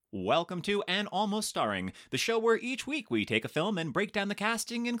Welcome to And Almost Starring, the show where each week we take a film and break down the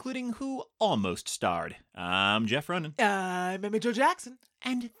casting, including who almost starred. I'm Jeff Ronan. I'm Emmett Joe Jackson.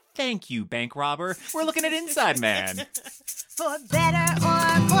 And thank you, bank robber. We're looking at Inside Man. For better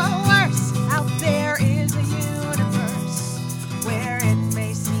or for worse, out there is a universe where it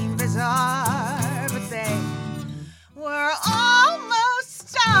may seem bizarre, but they were almost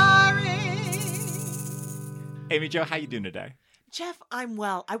starring. Amy Jo, how you doing today? Jeff, I'm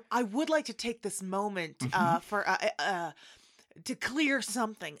well. I would like to take this moment to clear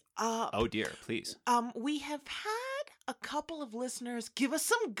something up. Oh dear, please. We have had a couple of listeners give us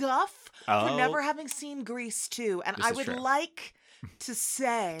some guff Oh. for never having seen Grease 2, and This I is would true. like to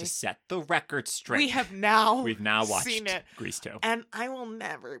say To set the record straight, we've now watched seen it, Grease 2. and I will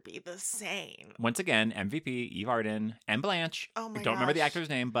never be the same. Once again, MVP, Eve Arden, and Blanche. Oh my Don't remember the gosh. actor's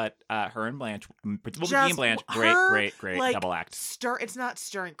name, but her and Blanche, Principal Just Vicky and Blanche, her, great like, double act. It's not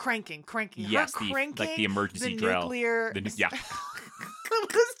stirring, cranking. Yes, her the cranking, the emergency the drill. nuclear. Yeah.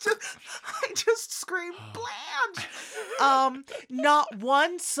 I just screamed Blanche. Not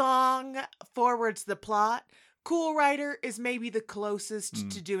one song forwards the plot. Cool Rider is maybe the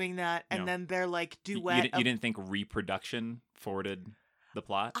closest to doing that, and No. then they're like You duet. didn't, you didn't think reproduction forwarded the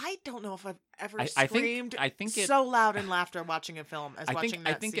plot? I don't know if I've ever I screamed think it. so loud in laughter watching a film as I watching think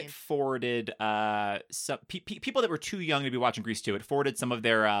that I think scene. it forwarded some people that were too young to be watching Grease 2. It forwarded some of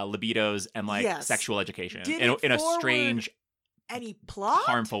their libidos and like Yes. sexual education Did in, it in a forward strange, Any plot?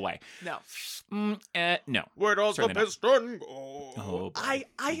 harmful way. No. No. Where does the Certainly not. piston go? Oh, boy.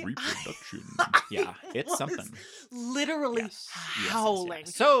 I reproduction. I Yeah, it's was something. Literally Yes. howling.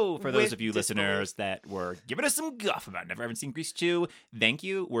 So, for those with of you disbelief. listeners that were giving us some guff about never having seen Grease 2, thank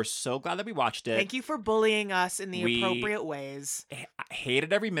you. We're so glad that we watched it. Thank you for bullying us in the We- appropriate ways. I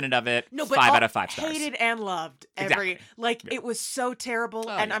hated every minute of it. No, but 5 all- out of 5 stars. hated and loved every Exactly. it was so terrible,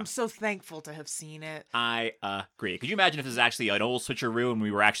 Oh, and yeah. I'm so thankful to have seen it. I agree. Could you imagine if this was actually an old switcheroo and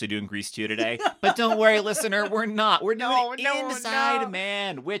we were actually doing Grease 2 today? But don't worry, listener, we're not. We're doing Inside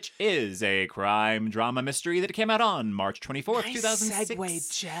Man, which is a crime drama mystery that came out on March 24th, Nice 2006.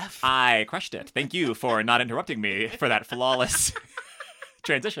 segue, Jeff. I crushed it. Thank you for not interrupting me for that flawless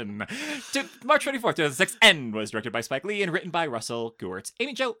transition to March 24th, 2006, and was directed by Spike Lee and written by Russell Gewirtz.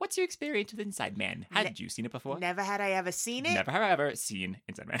 Amy Jo, what's your experience with Inside Man? Had you seen it before? Never had I ever seen it, Never have I ever seen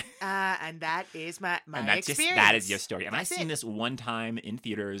Inside Man. and that is my And that's experience. that is your story. And I've That's seen it. this one time in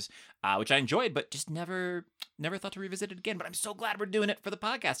theaters, which I enjoyed, but just never thought to revisit it again. But I'm so glad we're doing it for the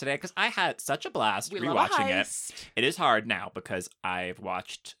podcast today because I had such a blast We love a rewatching it. heist. It is hard now because I've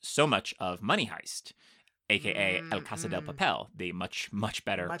watched so much of Money Heist, aka El Casa del Papel, the much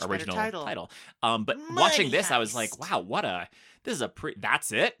better Much better original title. But Money watching this, I was like, Heist. wow, this is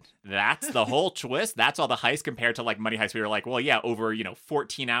that's it. That's the whole twist. That's all the heist compared to like Money Heist. We were like, well, yeah, over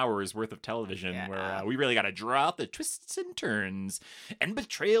 14 hours worth of television Yeah. where we really got to draw out the twists and turns and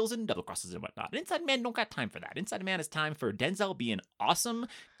betrayals and double crosses and whatnot. Inside Man don't got time for that. Inside Man is time for Denzel being awesome,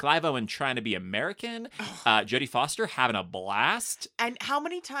 Clive Owen trying to be American, Jodie Foster having a blast. And how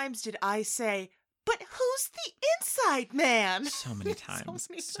many times did I say, but who's the inside man? So many times.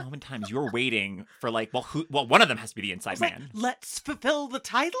 many So many times. You're waiting for like, well, one of them has to be the I Inside was like, Man. let's fulfill the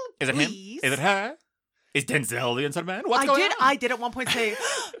title, Is it please. him? Is it her? Is Denzel the Inside Man? What's going on? I did at one point say,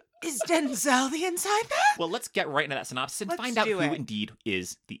 is Denzel the inside man? Well, let's get right into that synopsis and Let's find out do who it. indeed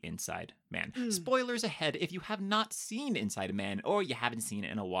is the Inside Man. Spoilers ahead if you have not seen Inside Man or you haven't seen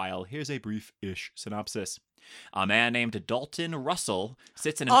it in a while. Here's a brief-ish synopsis. A man named Dalton Russell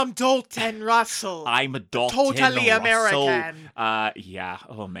sits in an... I'm Dalton Russell. I'm a Dalton Totally Russell. American. Yeah.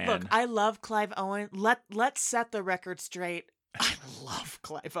 Oh, man. Look, I love Clive Owen. Let's set the record straight. I love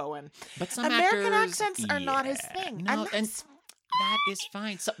Clive Owen. But some American actors, accents are not his yeah. thing. No, and that's that is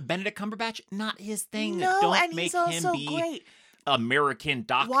fine. So, Benedict Cumberbatch, not his thing. no, Don't and make he's him also be great. American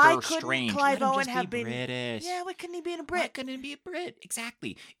Doctor Why couldn't Strange. Clive Let him Owen just have be been British. Yeah, why couldn't he be in a Why Brit? couldn't it be a Brit?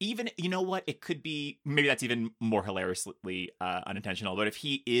 Exactly. Even, you know what? It could be, maybe that's even more hilariously unintentional, but if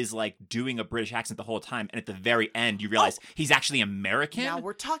he is like doing a British accent the whole time and at the very end you realize he's actually American. Now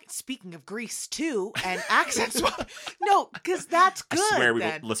we're talking. Speaking of Grease too, and accents. No, because that's good. I swear,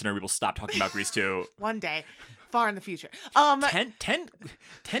 then. we will stop talking about Grease 2. One day, far in the future. 10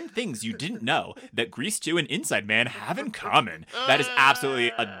 things you didn't know that Grease 2 and Inside Man have in common. That is absolutely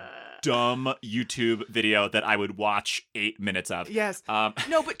a dumb YouTube video that I would watch 8 minutes of. Yes. Um,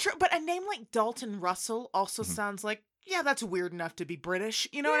 No, but a name like Dalton Russell also sounds like yeah, that's weird enough to be British.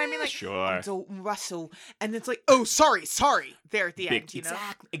 You know what I mean? Like, sure. So Russell, and it's like, oh, sorry, there at the end, you know?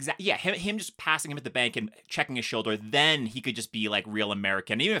 Exactly. Yeah, him just passing him at the bank and checking his shoulder, then he could just be like real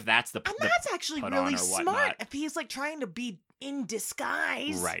American, even if that's the. And that's actually put really on or smart. whatnot. If he's like trying to be in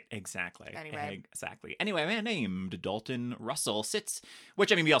disguise. Right, exactly. Anyway. Exactly. Anyway, a man named Dalton Russell sits,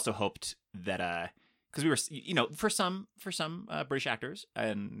 which I mean, we also hoped that, because we were, you know, for some British actors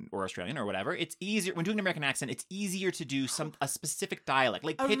or Australian or whatever, it's easier when doing an American accent. It's easier to do a specific dialect,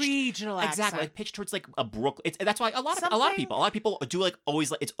 like A pitched, regional accent. exactly, like pitched towards like a Brooklyn. That's why a lot of people do like always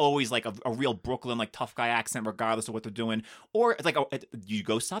like it's always like a real Brooklyn like tough guy accent regardless of what they're doing, or it's like you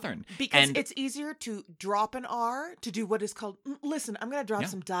go Southern because it's easier to drop an R to do what is called. Listen, I'm going to drop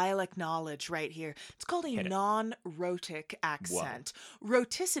some dialect knowledge right here. It's called a non-rhotic accent.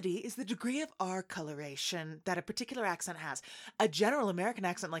 Rhoticity is the degree of R coloration that a particular accent has. A general American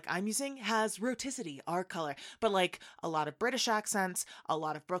accent like I'm using has rhoticity, R color, but like a lot of British accents, a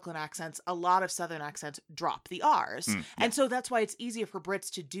lot of Brooklyn accents, a lot of Southern accents drop the R's. And so that's why it's easier for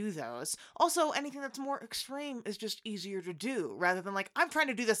Brits to do those. Also, anything that's more extreme is just easier to do rather than like I'm trying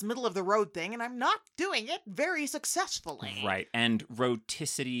to do this middle of the road thing and I'm not doing it very successfully. Right. And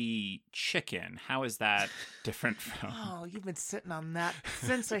roticity chicken, how is that different from... Oh, you've been sitting on that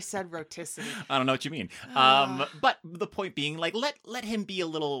since I said roticity. I don't know what you mean. But the point being, like, let him be a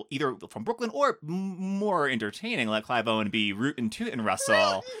little either from Brooklyn or more entertaining. Let Clive Owen be Rootin' Tootin'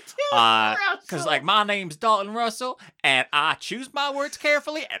 Russell. Because, like, my name's Dalton Russell, and I choose my words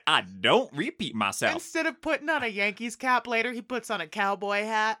carefully, and I don't repeat myself. Instead of putting on a Yankees cap later, he puts on a cowboy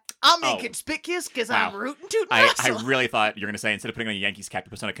hat. I'll make it conspicuous because I'm Rootin' Tootin' Russell. I really thought you were going to say instead of putting on a Yankees cap, he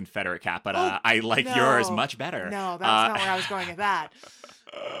puts on a Confederate cap, but I like yours much better. No, that's not where I was going with that.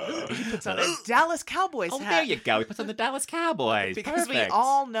 He puts on a Dallas Cowboys hat. Oh, there you go. He puts on the Dallas Cowboys. Because Perfect. we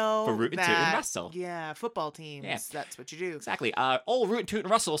all know for Rootin' Tootin' Russell. Yeah, football teams. Yeah. That's what you do. Exactly. Old Rootin'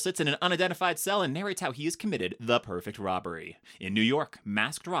 Tootin' Russell sits in an unidentified cell and narrates how he has committed the perfect robbery. In New York,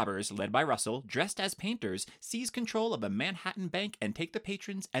 masked robbers, led by Russell, dressed as painters, seize control of a Manhattan bank and take the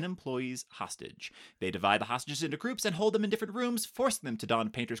patrons and employees hostage. They divide the hostages into groups and hold them in different rooms, forcing them to don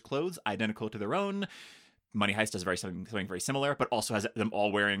painters' clothes identical to their own. Money Heist does something very similar, but also has them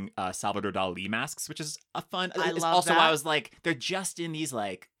all wearing Salvador Dali masks, which is a fun. I love also that. Why I was like, they're just in these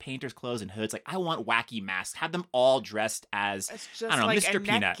like painters' clothes and hoods. Like, I want wacky masks. Have them all dressed as it's just I don't know, like Mr. a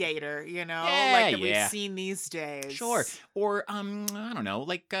Peanut. neck gator, you know, Yeah, like that we've seen these days. Sure. Or I don't know,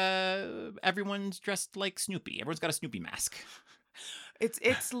 like everyone's dressed like Snoopy. Everyone's got a Snoopy mask.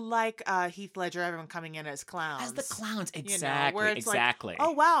 It's like Heath Ledger, everyone coming in as clowns. As the clowns, exactly. You know, where it's exactly. Like,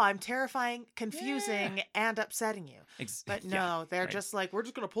 oh wow, I'm terrifying, confusing, and upsetting you. But no, they're just like, we're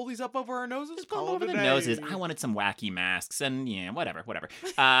just gonna pull these up over our noses. Just pull them over the noses. I wanted some wacky masks, and whatever.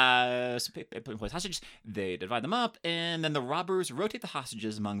 So hostages, they divide them up, and then the robbers rotate the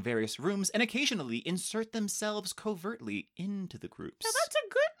hostages among various rooms, and occasionally insert themselves covertly into the groups. Now that's a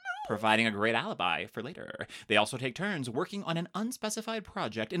good providing a great alibi for later. They also take turns working on an unspecified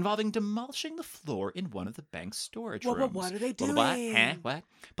project involving demolishing the floor in one of the bank's storage rooms. Well, what are they doing? What?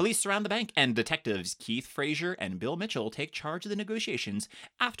 Police surround the bank, and detectives Keith Frazier and Bill Mitchell take charge of the negotiations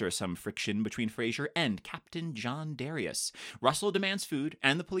after some friction between Frazier and Captain John Darius. Russell demands food,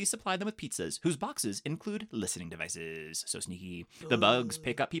 and the police supply them with pizzas, whose boxes include listening devices. So sneaky. The bugs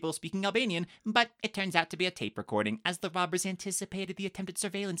pick up people speaking Albanian, but it turns out to be a tape recording, as the robbers anticipated the attempted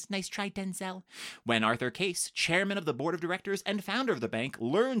surveillance. Nice try, Denzel. When Arthur Case, chairman of the board of directors and founder of the bank,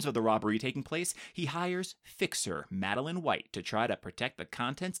 learns of the robbery taking place, he hires fixer Madeline White to try to protect the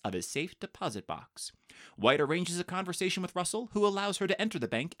contents of his safe deposit box. White arranges a conversation with Russell, who allows her to enter the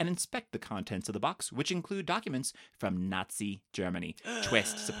bank and inspect the contents of the box, which include documents from Nazi Germany.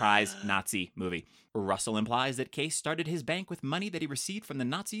 Twist, surprise, Nazi movie. Russell implies that Case started his bank with money that he received from the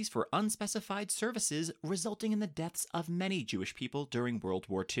Nazis for unspecified services, resulting in the deaths of many Jewish people during World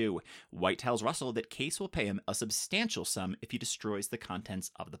War II. White tells Russell that Case will pay him a substantial sum if he destroys the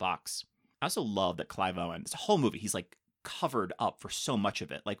contents of the box. I also love that Clive Owen, this whole movie, he's like covered up for so much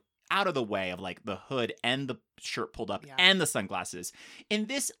of it. Like, out of the way of like the hood and the shirt pulled up and the sunglasses. In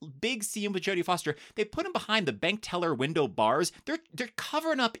this big scene with Jodie Foster, they put him behind the bank teller window bars. They're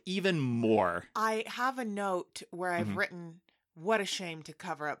covering up even more. I have a note where I've written, what a shame to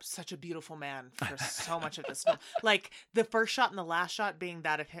cover up such a beautiful man for so much of this film. Like the first shot and the last shot being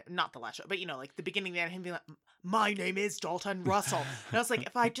that of him, not the last shot, but like the beginning of him being like, my name is Dalton Russell. And I was like,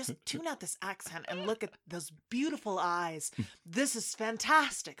 if I just tune out this accent and look at those beautiful eyes, this is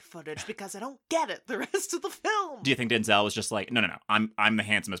fantastic footage because I don't get it the rest of the film. Do you think Denzel was just like, no, I'm the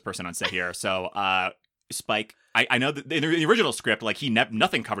handsomest person on set here, so Spike, I know that in the original script, like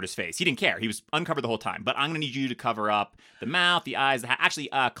nothing covered his face. He didn't care. He was uncovered the whole time. But I'm gonna need you to cover up the mouth, the eyes, actually,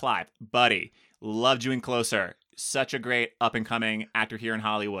 Clive, buddy, loved you in Closer. Such a great up and coming actor here in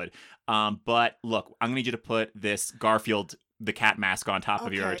Hollywood. But look, I'm gonna need you to put this Garfield the cat mask on top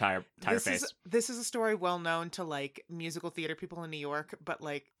of your entire face. This is a story well known to like musical theater people in New York, but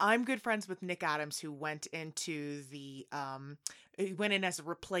like I'm good friends with Nick Adams, who went into the he went in as a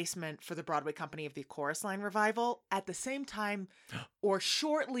replacement for the Broadway company of the Chorus Line revival at the same time or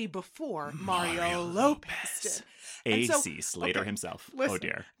shortly before Mario Lopez did. A.C. Slater himself. Listen, oh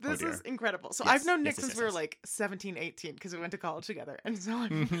dear. This is incredible. So Yes, I've known Nick yes, since we were like 17, 18 because we went to college together. And so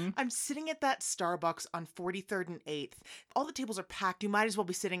I'm sitting at that Starbucks on 43rd and 8th. All the tables are packed. You might as well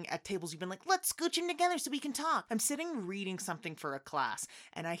be sitting at tables you've been like, let's scooch them together so we can talk. I'm sitting reading something for a class,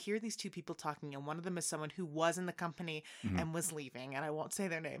 and I hear these two people talking, and one of them is someone who was in the company and was leaving, and I won't say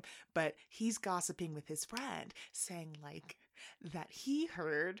their name, but he's gossiping with his friend, saying like, that he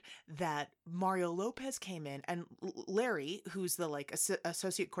heard that Mario Lopez came in, and Larry, who's the like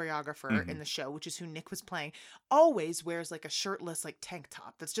associate choreographer in the show, which is who Nick was playing, always wears like a shirtless like tank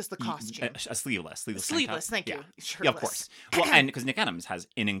top. That's just the costume. A sleeveless tank top. Thank you. Yeah, of course. Well, and because Nick Adams has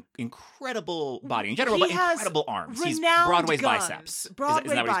an incredible body in general, but incredible arms. He's Broadway's biceps.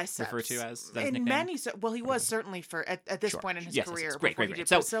 Broadway isn't that biceps. What he's referred to as? That his in nickname? many, well, he was certainly for at this point in his career. Yes. Great.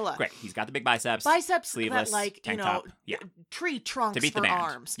 So great. He's got the big biceps. that Sleeveless, like tank you know. top. Yeah. Tree trunks to beat for the band.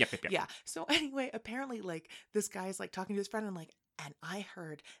 arms. Yep. Yeah. So anyway, apparently, like this guy is like talking to his friend, and like, and I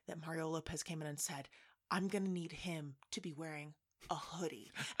heard that Mario Lopez came in and said, "I'm gonna need him to be wearing a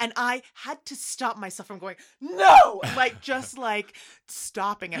hoodie," and I had to stop myself from going, "No!" Like just like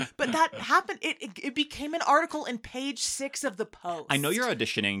stopping it. But that happened. It became an article in page 6 of the Post. I know you're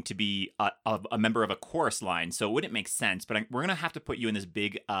auditioning to be a member of a chorus line, so it wouldn't make sense. But we're gonna have to put you in this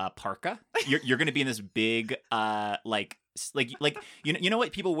big parka. You're gonna be in this big like you know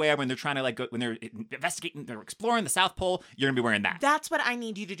what people wear when they're trying to like go, when they're investigating, they're exploring the South Pole. You're gonna be wearing that. That's what I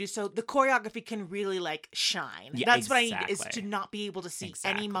need you to do, so the choreography can really like shine. Yeah, that's what I need, is to not be able to see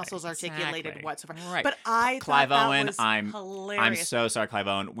any muscles articulated whatsoever. Right. But I Clive thought Owen, that was I'm hilarious. so sorry, Clive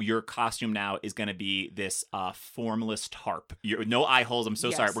Owen. Your costume now is gonna be this formless tarp. No eye holes. I'm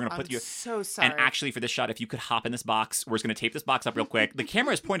so sorry. We're gonna put you. So sorry. And actually, for this shot, if you could hop in this box, we're just gonna tape this box up real quick. The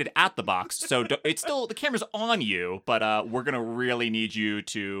camera is pointed at the box, so it's still the camera's on you, but we're gonna really need you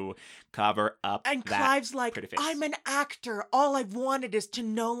to cover up and that Clive's like, pretty face. I'm an actor. All I've wanted is to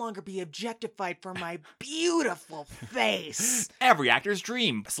no longer be objectified for my beautiful face. Every actor's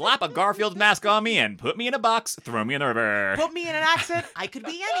dream. Slap a Garfield mask on me and put me in a box, throw me in the river. Put me in an accent, I could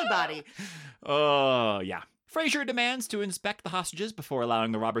be anybody. Oh, yeah. Fraser demands to inspect the hostages before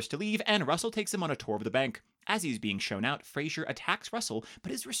allowing the robbers to leave, and Russell takes him on a tour of the bank. As he's being shown out, Fraser attacks Russell,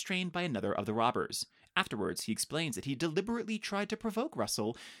 but is restrained by another of the robbers. Afterwards, he explains that he deliberately tried to provoke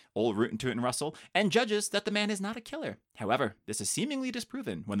Russell, old rootin' tootin' Russell, and judges that the man is not a killer. However, this is seemingly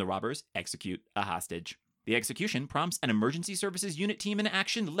disproven when the robbers execute a hostage. The execution prompts an emergency services unit team in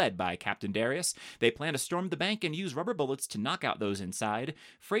action led by Captain Darius. They plan to storm the bank and use rubber bullets to knock out those inside.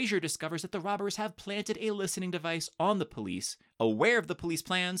 Fraser discovers that the robbers have planted a listening device on the police. Aware of the police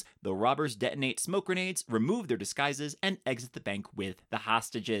plans, the robbers detonate smoke grenades, remove their disguises, and exit the bank with the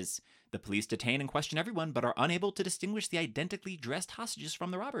hostages. The police detain and question everyone, but are unable to distinguish the identically dressed hostages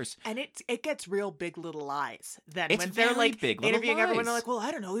from the robbers. And it gets real Big Little Lies. Then it's when they're like big interviewing lies. everyone, they're like, "Well,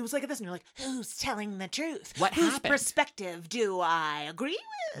 I don't know. He was like this," and you're like, "Who's telling the truth? What Whose happened? perspective do I agree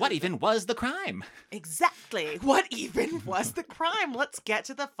with? What even was the crime? Exactly. What even was the crime? Let's get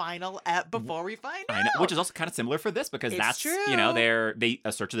to the final before we find out." I know, which is also kind of similar for this because It's that's true.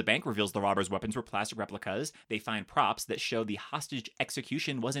 a search of the bank reveals the robbers' weapons were plastic replicas. They find props that show the hostage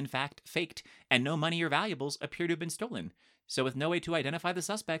execution was in fact faked, and no money or valuables appear to have been stolen. So with no way to identify the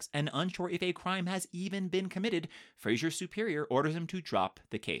suspects and unsure if a crime has even been committed, Fraser's superior orders him to drop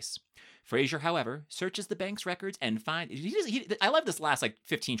the case. Fraser, however, searches the bank's records and finds... I love this last,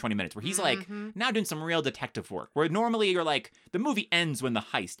 15-20 minutes where he's, now doing some real detective work, where normally you're like, the movie ends when the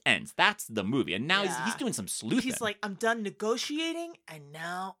heist ends. That's the movie. And now he's doing some sleuthing. He's like, I'm done negotiating, and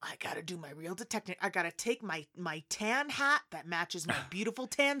now I gotta do my real detecting. I gotta take my tan hat that matches my beautiful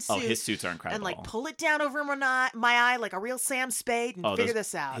tan suit. Oh, his suits are incredible. And, pull it down over my eye like a real Sam Spade and figure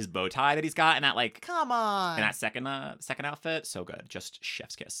this out. His bow tie that he's got and that, Come on. And that second outfit, so good. Just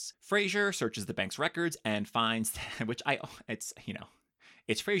chef's kiss. Fraser searches the bank's records and finds,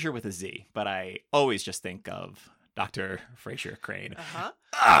 it's Fraser with a Z, but I always just think of Dr. Fraser Crane.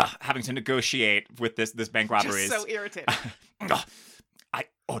 Having to negotiate with this bank robbery. Just so irritating. I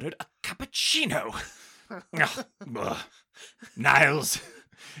ordered a cappuccino. Niles,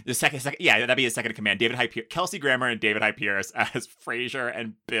 Yeah, that'd be his second in command. Kelsey Grammer and David Hyde Pierce as Frasier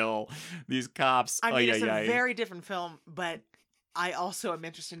and Bill, these cops. I mean, it's a very different film, but I also am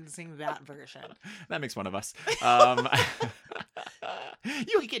interested in seeing that version. That makes one of us.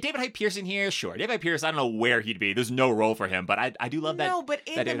 You could get David Hyde Pierce in here, sure. David Hyde Pierce, I don't know where he'd be. There's no role for him, but I do love that. No, but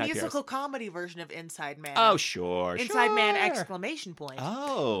in the David Hyde musical comedy version of Inside Man. Oh, sure. Inside Man exclamation point.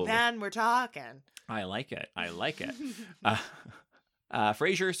 Oh. Then we're talking. I like it.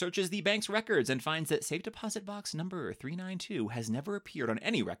 Frasier searches the bank's records and finds that safe deposit box number 392 has never appeared on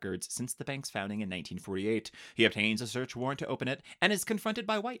any records since the bank's founding in 1948. He obtains a search warrant to open it and is confronted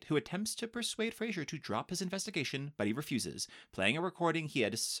by White, who attempts to persuade Frasier to drop his investigation, but he refuses, playing a recording he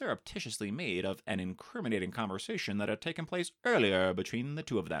had surreptitiously made of an incriminating conversation that had taken place earlier between the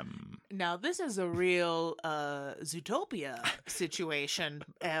two of them. Now, this is a real Zootopia situation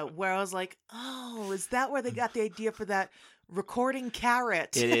where I was like, oh, is that where they got the idea for that recording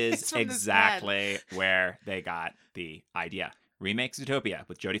carrot? It is exactly where they got the idea. Remake Zootopia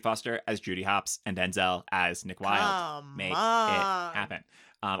with Jodie Foster as Judy Hopps and Denzel as Nick Wilde. Make it happen.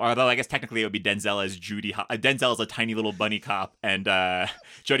 Although I guess technically it would be Denzel as Judy. Denzel is a tiny little bunny cop, and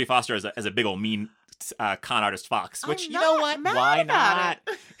Jodie Foster as a big old mean con artist fox. Which, you know what? Why not?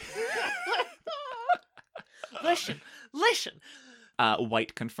 Listen.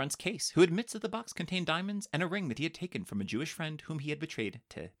 White confronts Case, who admits that the box contained diamonds and a ring that he had taken from a Jewish friend whom he had betrayed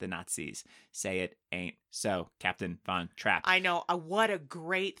to the Nazis. Say it ain't so, Captain Von Trapp. I know. What a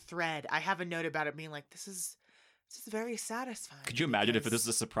great thread. I have a note about it being like, this is very satisfying. Could you imagine if this was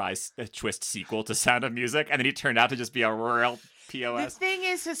a surprise twist sequel to Sound of Music, and then he turned out to just be a real POS? The thing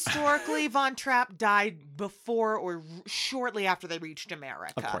is, historically, Von Trapp died before or shortly after they reached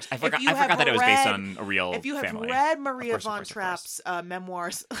America. Of course. I forgot that it was based on a real family. If you have read Maria Von Trapp's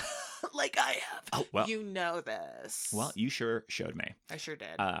memoirs, like I have, you know this. Well, you sure showed me. I sure did.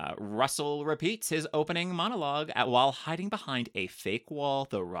 Russell repeats his opening monologue while hiding behind a fake wall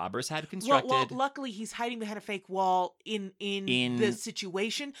the robbers had constructed. Well, luckily, he's hiding behind a fake wall in the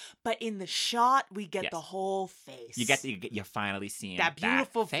situation, but in the shot, we get the whole face. You're finally seeing that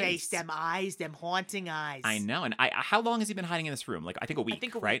beautiful face, them eyes, them haunting eyes. I know. And how long has he been hiding in this room? Like, I think a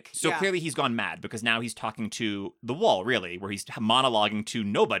week, right? So clearly he's gone mad because now he's talking to the wall, really, where he's monologuing to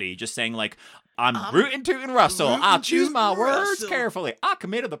nobody, just saying, like, I'm rootin' tootin' Russell. I'll choose my words carefully. I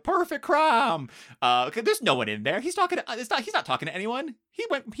committed the perfect crime. There's no one in there. He's not talking to anyone. He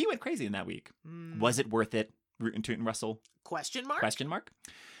went crazy in that week. Was it worth it? Rootin' tootin' Russell? Question mark.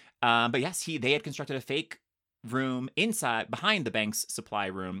 But yes, they had constructed a fake room behind the bank's supply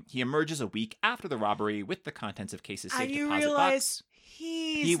room. He emerges a week after the robbery with the contents of Case's safe deposit box.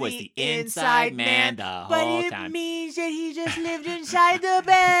 He was the inside man the whole time. But it means that he just lived inside the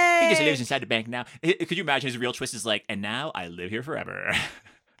bank. He just lives inside the bank now. Could you imagine his real twist is like, and now I live here forever.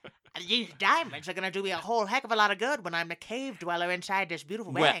 These diamonds are gonna do me a whole heck of a lot of good when I'm the cave dweller inside this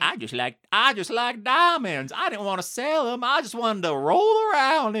beautiful bank. Well, I just like diamonds. I didn't want to sell them. I just wanted to roll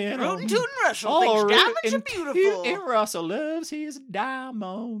around in them. Rootin' Tootin' Russell thinks diamonds are beautiful. And Russell loves his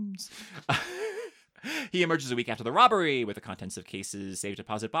diamonds. He emerges a week after the robbery with the contents of Case's safe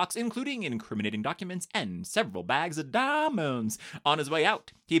deposit box, including incriminating documents and several bags of diamonds. On his way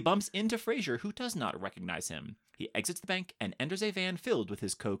out, he bumps into Frasier, who does not recognize him. He exits the bank and enters a van filled with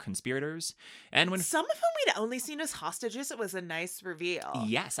his co-conspirators. And when some of whom we'd only seen as hostages, it was a nice reveal.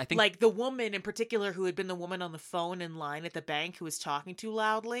 Yes, I think, like the woman in particular, who had been the woman on the phone in line at the bank who was talking too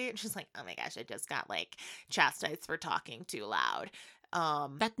loudly, and she's like, "Oh my gosh, I just got like chastised for talking too loud."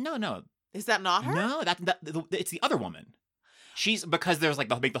 No. Is that not her? No, it's the other woman. She's because there's like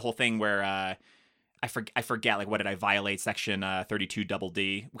the whole thing where I forget like what did I violate section 32 double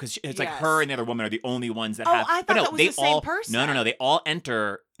D, because it's like her and the other woman are the only ones that have. I thought that was the same person. No, they all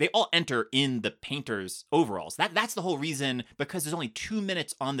enter in the painter's overalls. That's the whole reason, because there's only 2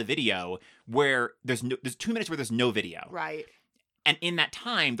 minutes on the video where there's 2 minutes where there's no video. Right. And in that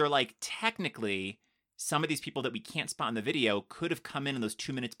time, they're like, technically, some of these people that we can't spot in the video could have come in those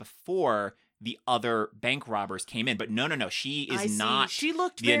 2 minutes before the other bank robbers came in. But no, she is not. She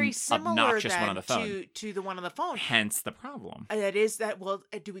looked very similar obnoxious one on the phone. To the one on the phone. Hence the problem. Well,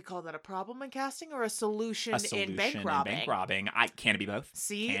 do we call that a problem in casting or a solution in bank robbing? Can it be both?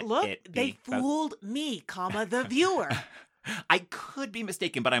 See, look, they fooled me, the viewer. I could be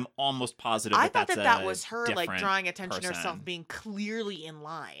mistaken, but I'm almost positive I thought that was her, like, drawing attention person. to herself, being clearly in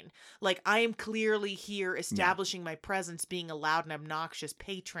line. Like, I am clearly here establishing my presence, being a loud and obnoxious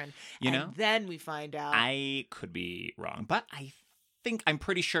patron. And then we find out. I could be wrong, but I I'm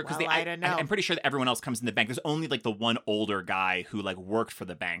pretty sure because Well, I don't know. I'm pretty sure that everyone else comes in the bank. There's only like the one older guy who like worked for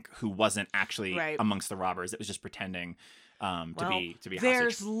the bank who wasn't actually Right. amongst the robbers. It was just pretending to be a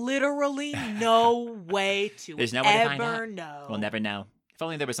There's hostage. literally no way to There's no way to find ever out. know. We'll never know. If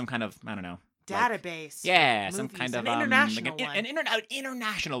only there was some kind of, I don't know. Database. Yeah, some movies, kind of an international like one. an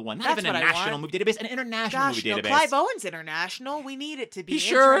international one, not That's even a what I national want. movie database, an international Gosh, movie no, database. Clive Owen's international. We need it to be He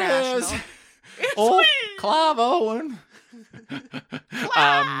sure international. is. It's Oh, sweet. Clive Owen.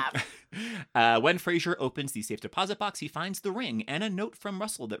 Clive. When Fraser opens the safe deposit box, he finds the ring and a note from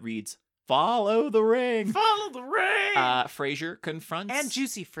Russell that reads, "Follow the ring." Follow the ring. Fraser confronts And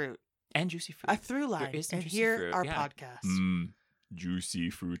juicy fruit. juicy fruit. A through line. There is some And juicy here fruit, our yeah. podcast. Juicy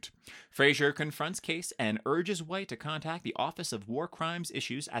fruit. Fraser confronts Case and urges White to contact the Office of War Crimes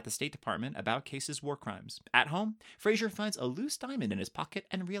Issues at the State Department about Case's war crimes. At home, Fraser finds a loose diamond in his pocket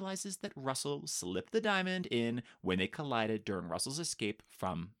and realizes that Russell slipped the diamond in when they collided during Russell's escape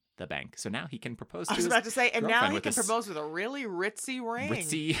from the bank. So now he can propose to I was his about to say, and now girlfriend he with can this propose with a really ritzy ring.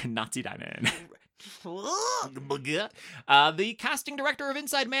 ritzy Nazi diamond. Ugh. The casting director of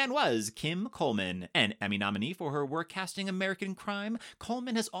Inside Man was Kim Coleman, an Emmy nominee for her work casting American Crime.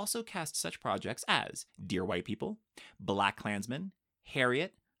 Coleman has also cast such projects as Dear White People, Black Klansman,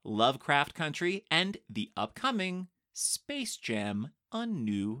 Harriet, Lovecraft Country, and the upcoming Space Jam: A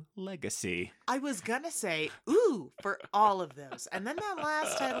New Legacy. I was gonna say, ooh, for all of those. And then that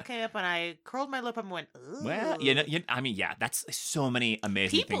last title came up and I curled my lip up and went, ooh. Well, I mean, yeah, that's so many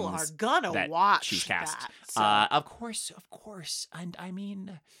amazing People are things gonna that watch she's cast. that. So. Of course. And I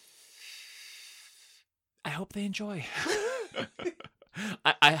mean, I hope they enjoy.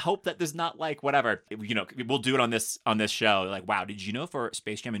 I hope that there's not like whatever, we'll do it on this show. Like, wow, did you know for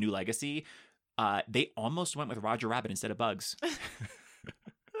Space Jam: A New Legacy, they almost went with Roger Rabbit instead of Bugs.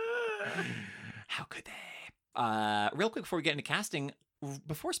 How could they? Real quick before we get into casting,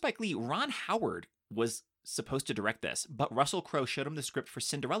 before Spike Lee, Ron Howard was supposed to direct this, but Russell Crowe showed him the script for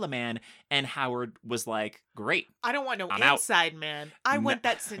Cinderella Man, and Howard was like, "Great, I don't want no I'm out. inside man. I want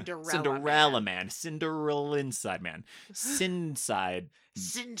that Cinderella. Cinderella Man, Cinderella Inside Man, Sinside,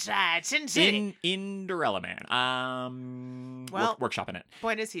 Inside, Sin City. Cinderella Man." Well, Workshopping it.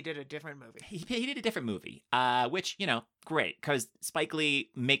 Point is, he did a different movie. He did a different movie, which, great, because Spike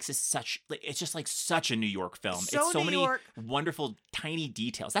Lee makes it's just like such a New York film. So it's so New many York. wonderful tiny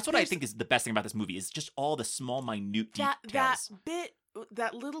details. That's what I think is the best thing about this movie, is just all the small, minute That details.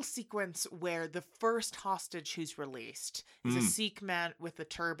 that little sequence where the first hostage who's released is a Sikh man with a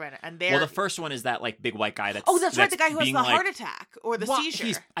turban, and they're Well, the first one is that like big white guy that's right, the guy who has being the like, heart attack or the well,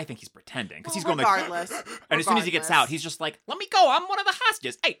 seizure. I think he's pretending because Well, he's going regardless, like, and as soon as he gets out, he's just like, "Let me go! I'm one of the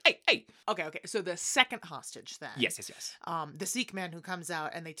hostages! Hey!" Okay. So the second hostage then. Yes. The Sikh man who comes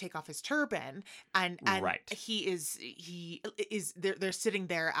out and they take off his turban and Right. he is they're sitting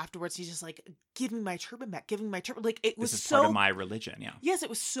there afterwards. He's just like, "Give me my turban back! Give me my turban!" Like it was This is so part of my religion. Yeah. Yes, it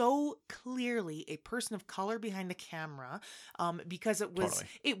was so clearly a person of color behind the camera, because it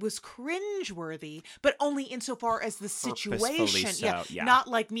was cringeworthy, but only insofar as the situation. So, yeah. Not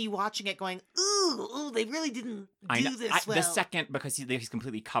like me watching it going, ooh, they really didn't do this well. The second, because he's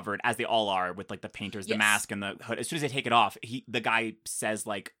completely covered, as they all are, with like the painters, the Yes. mask, and the hood. As soon as they take it off, the guy says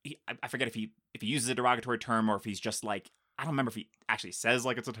like, I forget if he uses a derogatory term or if he's just like, I don't remember if he actually says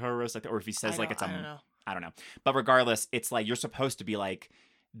like it's a terrorist, like, or if he says like it's I don't know. I don't know. But regardless, it's like you're supposed to be like,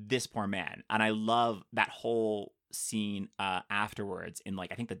 this poor man. And I love that whole scene afterwards in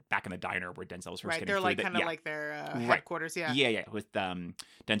like, I think back in the diner where Denzel was first Right, getting they're food. like kind of like their Right. headquarters, yeah. Yeah, with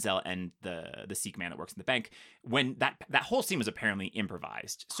Denzel and the Sikh man that works in the bank. When that whole scene was apparently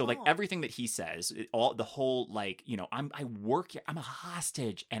improvised. So like Oh. everything that he says, the whole like, I work here, I'm a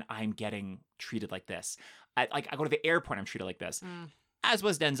hostage and I'm getting treated like this. I go to the airport, I'm treated like this. As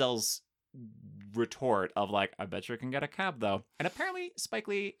was Denzel's retort of like, I bet you can get a cab though. And apparently Spike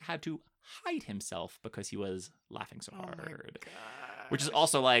Lee had to hide himself because he was laughing so hard. Which is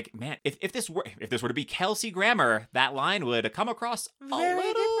also like, man, if this were to be Kelsey Grammer, that line would come across Very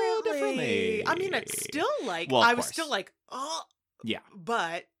little differently. I mean, it's still like, Well, of I was course. still like, oh, Yeah,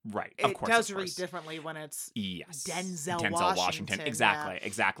 but right. it Of course, does of read course. differently when it's Yes. Denzel Washington. Washington,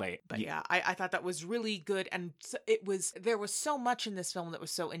 Exactly. But yeah, I thought that was really good, and there was so much in this film that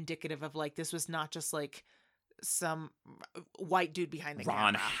was so indicative of like, this was not just like some white dude behind the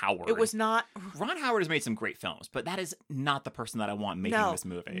Ron camera. Howard. It was not. Ron Howard has made some great films, but that is not the person that I want making this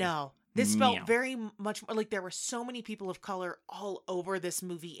movie. No. This felt No. very much more like there were so many people of color all over this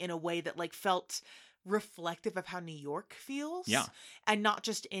movie in a way that like felt reflective of how New York feels. Yeah. And not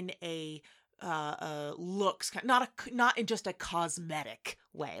just in a looks, not in just a cosmetic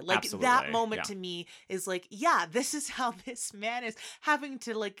way. Like Absolutely, that moment yeah. to me is like, yeah, this is how this man is having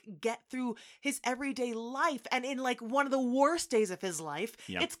to like get through his everyday life, and in like one of the worst days of his life,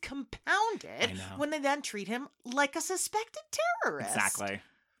 Yep. it's compounded I know. when they then treat him like a suspected terrorist.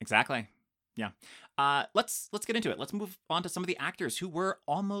 Exactly. Yeah. Let's get into it. Let's move on to some of the actors who were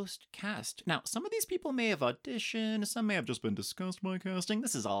almost cast. Now, some of these people may have auditioned, some may have just been discussed by casting.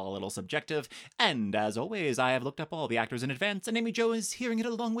 This is all a little subjective. And as always, I have looked up all the actors in advance, and Amy Jo is hearing it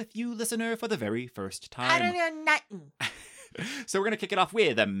along with you, listener, for the very first time. I don't know nothing. So we're going to kick it off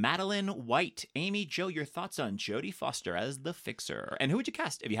with Madeline White. Amy Jo, your thoughts on Jodie Foster as the Fixer. And who would you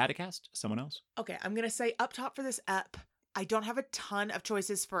cast if you had to cast someone else? Okay, I'm going to say up top for this ep, I don't have a ton of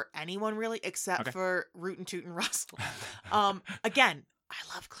choices for anyone really, except for Rootin' Tootin' Russell. Again,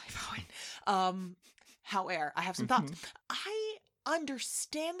 I love Clive Owen. However, I have some thoughts. I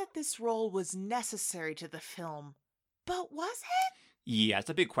understand that this role was necessary to the film, but was it? Yeah, it's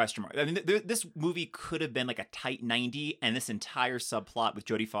a big question mark. I mean, this movie could have been like a tight 90, and this entire subplot with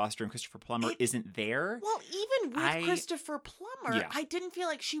Jodie Foster and Christopher Plummer isn't there. Well, even with Christopher Plummer, Yeah. I didn't feel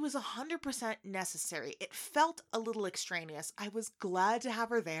like she was 100% necessary. It felt a little extraneous. I was glad to have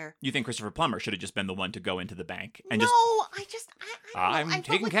her there. You think Christopher Plummer should have just been the one to go into the bank and No, just... I I'm felt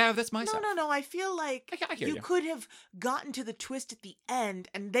taking like, care of this myself. No. I feel like I hear you you. could have gotten to the twist at the end,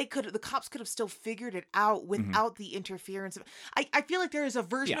 and the cops could have still figured it out without the interference of. I feel like there is a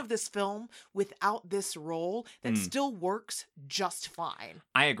version of this film without this role that still works just fine.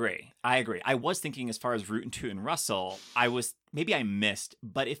 I agree. I was thinking as far as Rootin' Tootin' Russell, maybe I missed,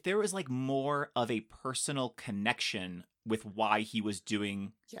 but if there was like more of a personal connection with why he was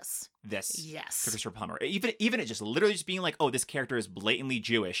doing this to Christopher Plummer. Even it just literally just being like, oh, this character is blatantly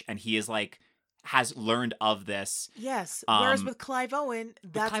Jewish and he is like has learned of this. Yes. Whereas with Clive Owen,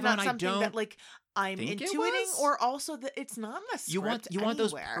 that's Clive not Owen, something that like I'm intuiting, or also that it's not in the script. You want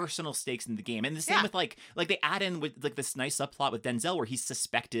those personal stakes in the game. And the same with like they add in with like this nice subplot with Denzel where he's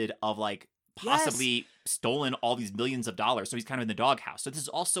suspected of like possibly stolen all these millions of dollars. So he's kind of in the doghouse. So this is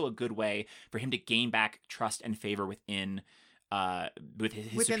also a good way for him to gain back trust and favor within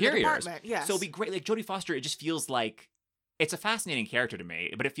his superiors. The department, yes. So it'd be great. Like Jodie Foster, it just feels like it's a fascinating character to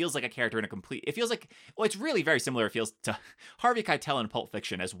me, but it feels like a character in a complete. It feels like, well, it's really very similar. It feels to Harvey Keitel in Pulp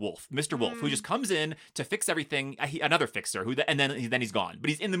Fiction as Wolf, Mr. Wolf, who just comes in to fix everything. Another fixer and then he's gone, but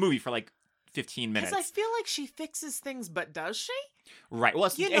he's in the movie for like 15 minutes. Because I feel like she fixes things, but does she? Right. Well,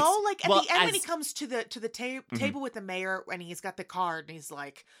 like at the end when he comes to the table with the mayor and he's got the card and he's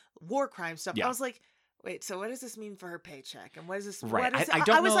like war crime stuff. I was like, wait, so what does this mean for her paycheck? And what is this? Right. What is I don't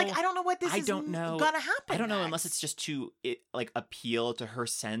know. I was like, I don't know what this is gonna happen. I don't know next. unless it's just to like appeal to her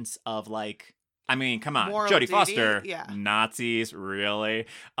sense of like. I mean, come on, Moral Jodie duty? Foster, Yeah. Nazis, really?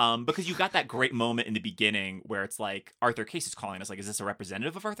 Because you got that great moment in the beginning where it's like Arthur Case is calling us. Like, is this a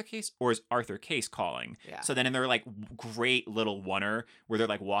representative of Arthur Case, or is Arthur Case calling? Yeah. So then in their like great little oneer where they're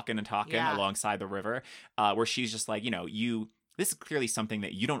like walking and talking alongside the river, where she's just like, this is clearly something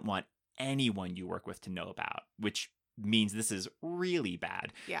that you don't want anyone you work with to know about, which means this is really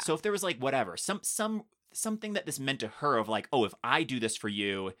bad. Yeah. So if there was like whatever, something that this meant to her of like, oh, if I do this for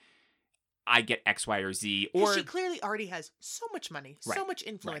you, I get X, Y, or Z. Or she clearly already has so much money, so much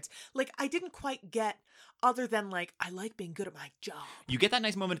influence. Like, I didn't quite get, other than like, I like being good at my job. You get that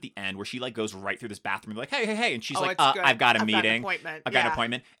nice moment at the end where she like goes right through this bathroom and like, hey, and she's like, it's good. I've got a I've meeting, got an appointment. I've got an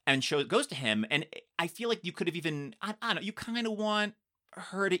appointment, and goes to him, and I feel like you could have even, I don't know, you kind of want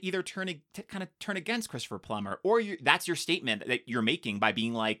her to either turn against Christopher Plummer, or that's your statement that you're making by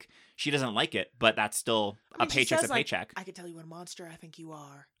being like, she doesn't like it, but that's still a paycheck's a paycheck. I could tell you what a monster I think you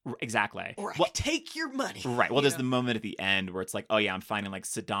are. Exactly. Or I could take your money. Right. Well, there's the moment at the end where it's like, oh yeah, I'm finding like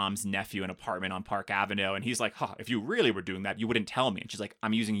Saddam's nephew an apartment on Park Avenue, and he's like, if you really were doing that, you wouldn't tell me. And she's like,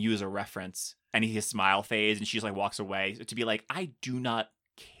 I'm using you as a reference. And his smile fades, and she's like walks away to be like, I do not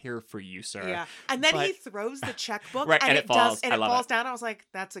care for you, sir. Yeah. And then he throws the checkbook and it falls. And it falls down. I was like,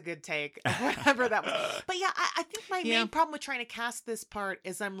 that's a good take. Whatever that was. But yeah, I think my main problem with trying to cast this part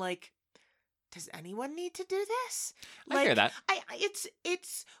is I'm like, does anyone need to do this? Like, I hear that.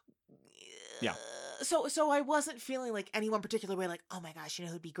 It's yeah. So I wasn't feeling like any one particular way, like, oh my gosh,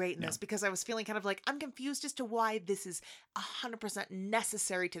 who'd be great in this? Because I was feeling kind of like, I'm confused as to why this is 100%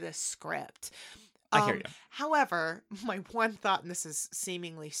 necessary to this script. I hear you. However, my one thought, and this is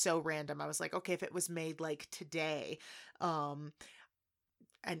seemingly so random, I was like, okay, if it was made like today, and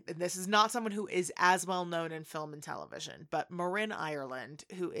this is not someone who is as well known in film and television, but Marin Ireland,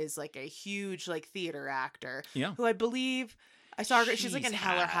 who is like a huge like theater actor, who I believe I saw her. She's like in she's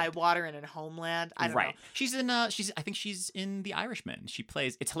Hell or High had- Water and in Homeland. I don't know. She's in I think she's in The Irishman. She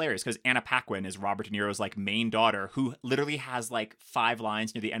plays, it's hilarious because Anna Paquin is Robert De Niro's like main daughter who literally has like 5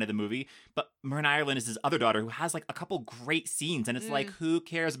 lines near the end of the movie. But Marin Ireland is his other daughter who has like a couple great scenes. And it's like, who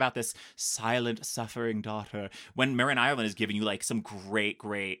cares about this silent, suffering daughter when Marin Ireland is giving you like some great,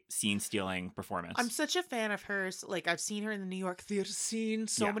 great scene stealing performance? I'm such a fan of hers. Like I've seen her in the New York theater scene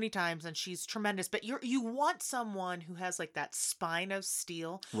so Yeah. many times, and she's tremendous. But you want someone who has like that spine of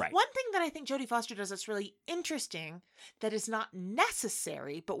steel. Right. One thing that I think Jodie Foster does that's really interesting, that is not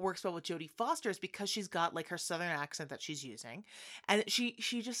necessary but works well with Jodie Foster, is because she's got like her southern accent that she's using, and she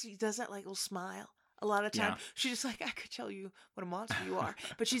just does that like little smile. A lot of time, Yeah. she's just like, I could tell you what a monster you are,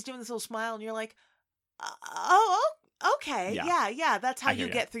 but she's doing this little smile, and you're like, oh. Okay, yeah, that's how I hear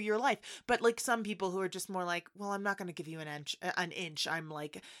you ya. get through your life. But like some people who are just more like, well, I'm not going to give you an inch. I'm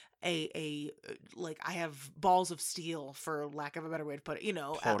like like I have balls of steel, for lack of a better way to put it, you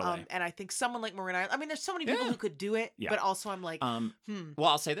know. Totally. And I think someone like Marin Ireland, I mean, there's so many people Yeah. who could do it, Yeah. but also I'm like, Well,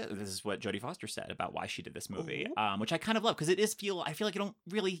 I'll say that this is what Jodie Foster said about why she did this movie, which I kind of love because I feel like you don't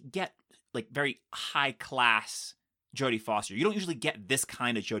really get like very high class Jodie Foster. You don't usually get this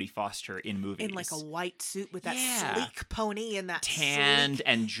kind of Jodie Foster in movies. in like a white suit with that Yeah. sleek pony and that tanned sleek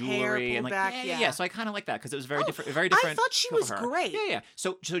and hair jewelry and pulled like back, yeah. So I kind of like that because it was very different. Very different. I thought she feel was for her. great. Yeah.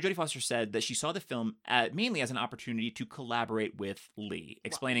 So Jodie Foster said that she saw the film mainly as an opportunity to collaborate with Lee,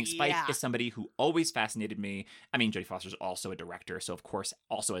 explaining Spike yeah. is somebody who always fascinated me. I mean, Jodie Foster's also a director, so of course,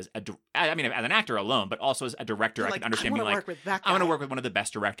 also as as an actor alone, but also as a director, I Like, can understand I being wanna like, work with that I want to guy. work with one of the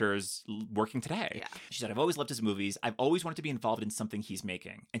best directors working today. Yeah. She said, I've always loved his movies. I've always wanted to be involved in something he's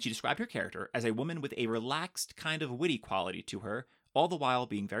making. And she described her character as a woman with a relaxed, kind of witty quality to her, all the while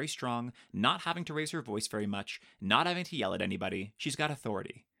being very strong, not having to raise her voice very much, not having to yell at anybody. She's got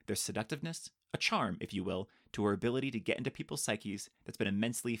authority. There's seductiveness, a charm, if you will, to her ability to get into people's psyches that's been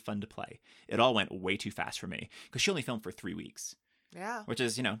immensely fun to play. It all went way too fast for me, because she only filmed for 3 weeks, Yeah. which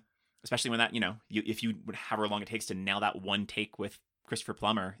is, especially when that, if you would however long it takes to nail that one take with Christopher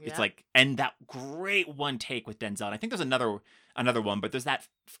Plummer, it's Yeah. like, and that great one take with Denzel. And I think there's another one, but there's that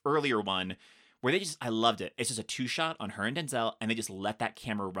earlier one where I loved it. It's just a 2-shot on her and Denzel, and they just let that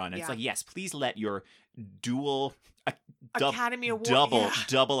camera run. And it's Yeah. like, yes, please let your dual Academy Award.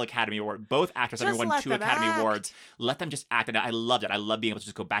 double Academy Award. Both actors Just having won let 2 them Academy act. Awards. Let them just act. And I loved it. I love being able to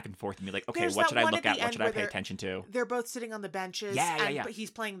just go back and forth and be like, okay, There's what that should I one look at at? the What end should I where pay they're- attention to? They're both sitting on the benches. Yeah, and, yeah. But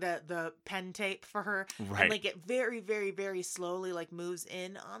he's playing the pen tape for her. Right. And like it very, very, very slowly like moves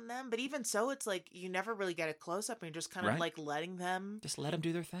in on them. But even so, it's like you never really get a close up, and you're just kind of Right. like letting them. Just let them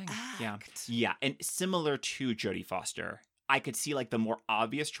do their thing. Yeah. Act. Yeah. And similar to Jodie Foster, I could see like the more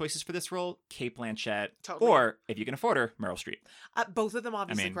obvious choices for this role, Kate Blanchett, Totally. or if you can afford her, Meryl Streep. Both of them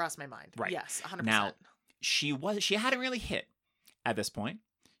obviously mean, crossed my mind. right. Yes, 100%. Now, she hadn't really hit at this point.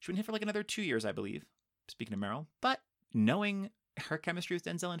 She wouldn't hit for like another 2 years, I believe. Speaking of Meryl, but knowing her chemistry with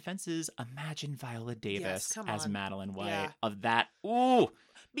Denzel in Fences, imagine Viola Davis come as on. Madeline White. Yeah. Of that, ooh,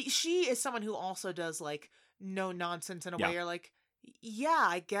 But she is someone who also does like no nonsense in a Yeah. way you're like, yeah,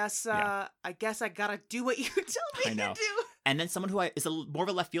 I guess I gotta do what you tell me I know. to do. And then someone who is more of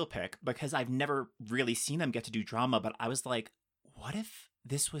a left field pick because I've never really seen them get to do drama, but I was like, what if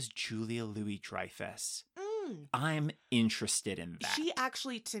this was Julia Louis-Dreyfus? I'm interested in that. She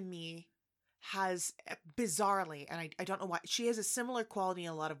actually, to me, has bizarrely, and I don't know why, she has a similar quality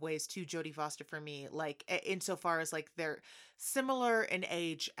in a lot of ways to Jodie Foster for me, like insofar as like they're similar in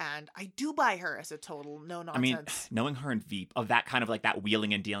age, and I do buy her as a total no nonsense. I mean, knowing her in Veep, of that kind of like that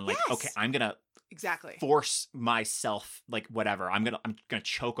wheeling and dealing, like, Yes. okay, I'm gonna exactly. force myself, like whatever. I'm gonna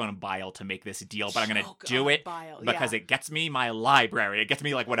choke on a bile to make this deal, but I'm gonna Choke do on a it bile, because yeah. it gets me my library. It gets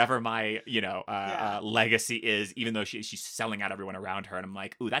me like whatever my Yeah. legacy is, even though she's selling out everyone around her. And I'm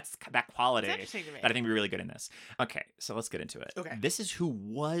like, ooh, that's that quality It's interesting to me. that I think would be really good in this. Okay, so let's get into it. Okay. This is who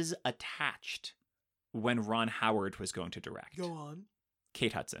was attached when Ron Howard was going to direct. Go on.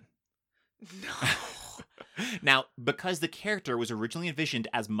 Kate Hudson. No. Now, because the character was originally envisioned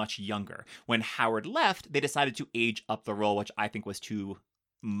as much younger, when Howard left, they decided to age up the role, which I think was too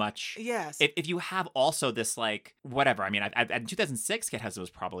much. Yes. If you have also this, like, whatever, I mean, in 2006, Kate Hudson was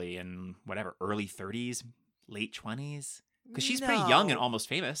probably in, whatever, early 30s, late 20s. Because she's pretty young and No. Almost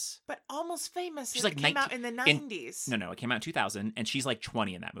Famous. But Almost Famous She's it like came out 19 in the 90s. No, it came out in 2000, and she's like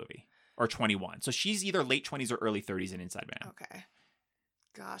 20 in that movie. Or 21. So she's either late 20s or early 30s in Inside Man. Okay.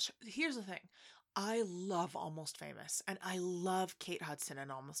 Gosh, here's the thing. I love Almost Famous, and I love Kate Hudson in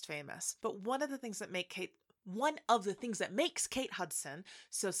Almost Famous. But one of the things that makes Kate Hudson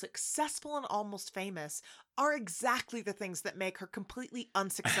so successful in Almost Famous are exactly the things that make her completely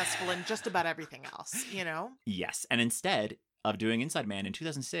unsuccessful in just about everything else, you know? Yes. And instead, of doing Inside Man in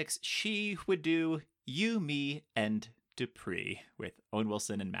 2006, she would do You, Me, and Dupree with Owen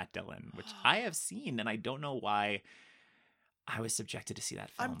Wilson and Matt Dillon, which I have seen, and I don't know why I was subjected to see that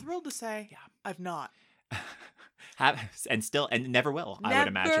film. I'm thrilled to say I've not. And never will, I would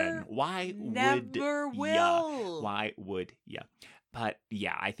imagine. Why would ya? But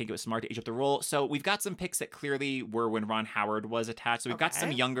yeah, I think it was smart to age up the role. So we've got some picks that clearly were when Ron Howard was attached. So we've got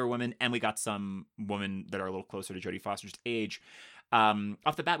some younger women, and we got some women that are a little closer to Jodie Foster's age.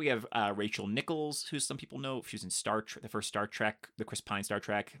 Off the bat, we have Rachel Nichols, who some people know. She was in the first Star Trek, the Chris Pine Star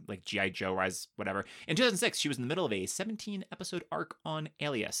Trek, like G.I. Joe, Rise, whatever. In 2006, she was in the middle of a 17-episode arc on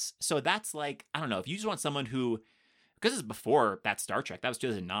Alias. So that's like, I don't know, if you just want someone who, because this is before that Star Trek, that was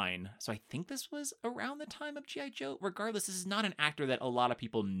 2009. So I think this was around the time of G.I. Joe. Regardless, this is not an actor that a lot of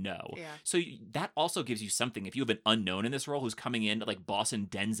people know. Yeah. So that also gives you something. If you have an unknown in this role who's coming in to like bossing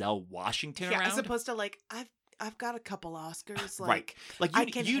Denzel Washington around. As opposed to like, I've got a couple Oscars. Like I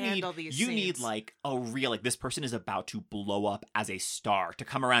can handle these You scenes. need like a real, like this person is about to blow up as a star to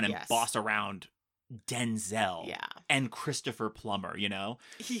come around and boss around Denzel and Christopher Plummer, you know?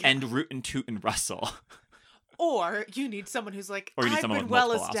 Yeah. And Root and Toot and Russell. Or you need someone who's like, Or you need I've someone been with well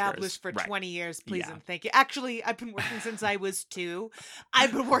multiple established Oscars. for Right. 20 years, please Yeah. and thank you. Actually, I've been working since I was 2.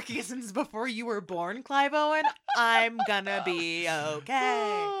 I've been working since before you were born, Clive Owen. I'm gonna be okay.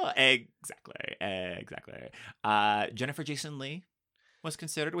 Oh, exactly. Jennifer Jason Leigh was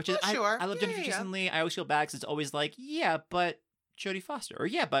considered, which is sure. I love Yeah, Jennifer yeah, Jason Leigh. I always feel bad because it's always like, yeah, but Jodie Foster, or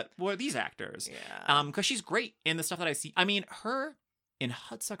yeah, but what are these actors? Yeah. Because she's great in the stuff that I see. I mean, her in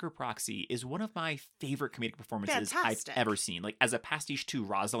Hudsucker Proxy is one of my favorite comedic performances Fantastic. I've ever seen. Like as a pastiche to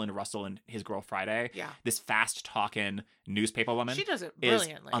Rosalind Russell and His Girl Friday. Yeah. This fast talking newspaper woman. She does it is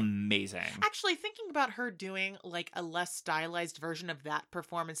brilliantly. amazing. Actually, thinking about her doing like a less stylized version of that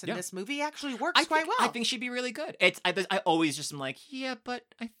performance in Yeah. this movie actually works quite well. I think she'd be really good. I always just am like, yeah, but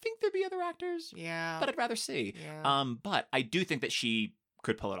I think there'd be other actors. Yeah. But I'd rather see. Yeah. But I do think that she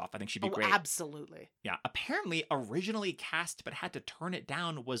could pull it off. I think she'd be great. Absolutely. Yeah. Apparently, originally cast but had to turn it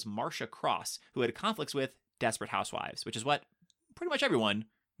down was Marcia Cross, who had conflicts with Desperate Housewives, which is what pretty much everyone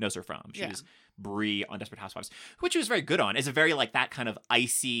knows her from. She was Bree on Desperate Housewives, which she was very good on. It's a very like that kind of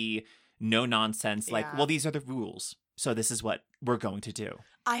icy, no nonsense. Like, Yeah. well, these are the rules, so this is what we're going to do.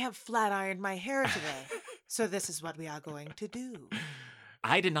 I have flat ironed my hair today, so this is what we are going to do.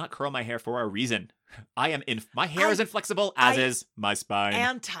 I did not curl my hair for a reason. My hair is inflexible, as is my spine.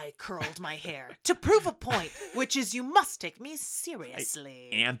 Anti-curled my hair to prove a point, which is you must take me seriously.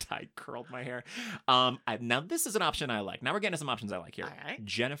 Anti-curled my hair. Now this is an option I like. Now we're getting to some options I like here. All right.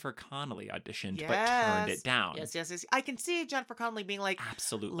 Jennifer Connelly auditioned but turned it down. Yes. I can see Jennifer Connelly being like,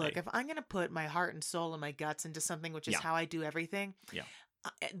 Absolutely. look, if I'm going to put my heart and soul and my guts into something, which is Yeah. how I do everything, Yeah.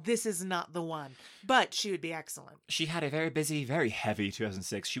 This is not the one. But she would be excellent. She had a very busy, very heavy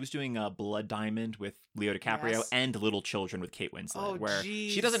 2006. She was doing Blood Diamond with Leo DiCaprio Yes. and Little Children with Kate Winslet, Oh, where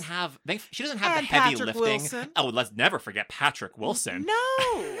geez. she doesn't have the And heavy Patrick lifting. Wilson. Oh, let's never forget Patrick Wilson.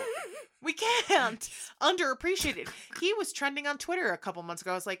 No, we can't. Underappreciated. He was trending on Twitter a couple months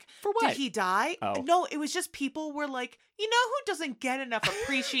ago. I was like, For what? did he die? Oh. No, it was just people were like, you know who doesn't get enough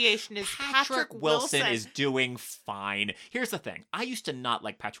appreciation is Patrick Wilson is doing fine. Here's the thing. I used to not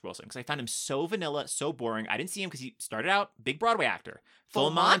like Patrick Wilson because I found him so vanilla, so boring. I didn't see him because he started out big Broadway actor.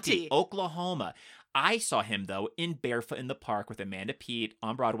 Full Monty, Oklahoma. I saw him, though, in Barefoot in the Park with Amanda Peet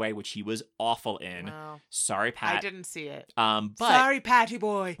on Broadway, which he was awful in. Wow. Sorry, Pat. I didn't see it. But Sorry, Patty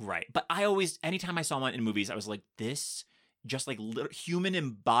boy. Right. But anytime I saw him in movies, I was like, this just like human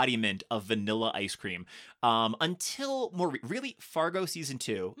embodiment of vanilla ice cream. Until really Fargo season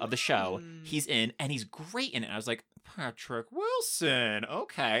 2 of the show, he's in and he's great in it. And I was like, Patrick Wilson,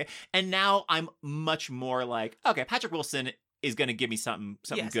 okay. And now I'm much more like, okay, Patrick Wilson is going to give me something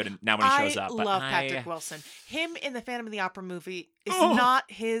Yes. good now when he shows up. I But love Patrick Wilson. Him in the Phantom of the Opera movie is Oh. not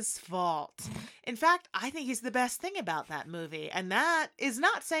his fault. In fact, I think he's the best thing about that movie, and that is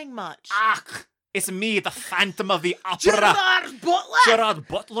not saying much. It's me, the Phantom of the Opera. Gerard Butler! Gerard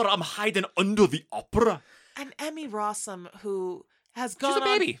Butler, I'm hiding under the opera. And Emmy Rossum, who has She's gone a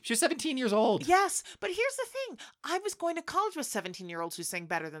baby. She was 17 years old. Yes, but here's the thing. I was going to college with 17-year-olds who sang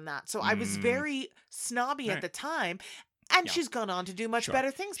better than that. So I was very snobby at Right. the time. And Yeah. she's gone on to do much Sure.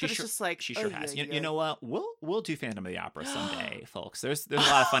 better things, She but it's sure- just like She sure has. yeah. You know what? We'll do Phantom of the Opera someday, folks. There's a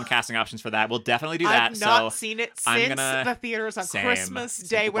lot of fun casting options for that. We'll definitely do that. I've not so seen it I'm since gonna- the theaters on Same. Christmas Same.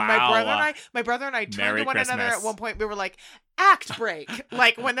 Day when Wow. my brother and I turned Merry to one another Christmas. at one point. We were like, act break.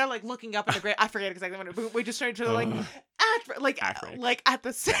 Like when they're like looking up in the great, I forget exactly when we just turned to each other like, act break. Act break. Like at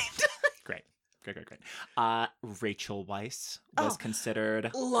the same time. Great. Great. Rachel Weisz was Oh,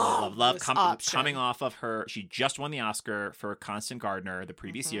 considered. love this option. Coming off of her, she just won the Oscar for Constant Gardener the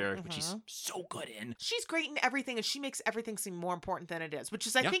previous year, which she's mhm. so good in. She's great in everything, and she makes everything seem more important than it is, which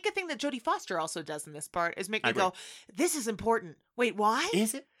is, I Yeah. think, a thing that Jodie Foster also does in this part, is make I me agree. go, this is important. Wait, why?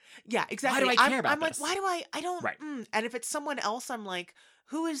 Is it? Yeah, exactly. I care about I'm like, this? why do I don't, Right. and if it's someone else, I'm like,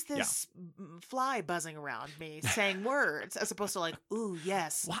 who is this fly buzzing around me saying words, as opposed to like, ooh,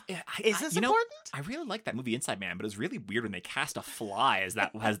 yes. Why? Is this you know, important? I really like that movie Inside Man, but it was really weird when they cast a fly as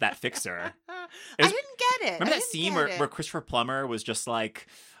that fixer. I It was- didn't get it. Remember I that didn't scene get where it. Christopher Plummer was just like,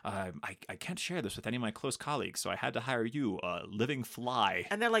 I can't share this with any of my close colleagues, so I had to hire you, a living fly.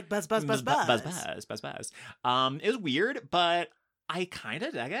 And they're like, buzz, buzz, buzz, Buzz, buzz. buzz. It was weird, but I kind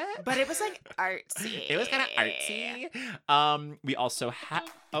of dug it. But it was like artsy. It was kind of artsy. We also had.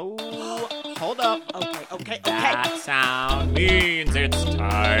 Oh, hold up. Okay. That sound means it's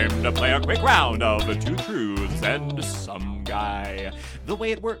time to play a quick round of Two Truths and Some Guy. The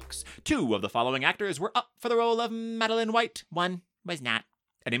way it works, 2 of the following actors were up for the role of Madeline White. 1 was not.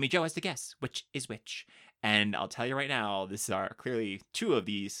 And Amy Jo has to guess which is which. And I'll tell you right now, this are clearly 2 of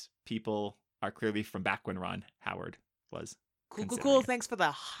these people are clearly from back when Ron Howard was. Cool. considering it. Thanks for the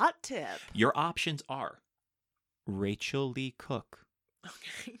hot tip. Your options are Rachel Lee Cook,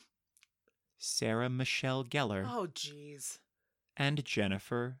 Okay. Sarah Michelle Gellar, Oh, jeez. and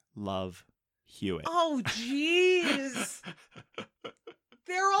Jennifer Love Hewitt. Oh, jeez.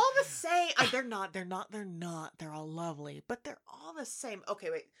 They're all the same. They're not. They're all lovely, but they're all the same. Okay,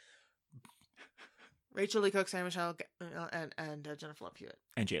 wait. Rachel Lee Cook, Sarah Michelle, and Jennifer Love Hewitt.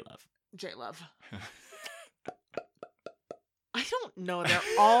 And J Love. J Love. I don't know. They're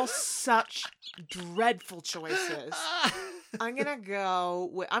all such dreadful choices. I'm gonna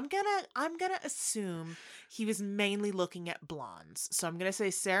go. I'm gonna assume he was mainly looking at blondes. So I'm gonna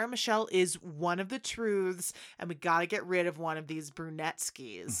say Sarah Michelle is one of the truths, and we gotta get rid of one of these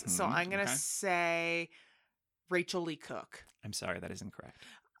brunetskis. So Mhm, I'm gonna okay. say Rachel Lee Cook. I'm sorry, that is incorrect.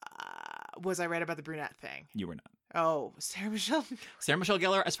 Was I right about the brunette thing? You were not. Oh, Sarah Michelle. Sarah Michelle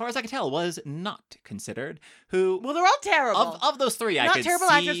Gellar, as far as I can tell, was not considered. Who Well, they're all terrible. of those 3, I Not could terrible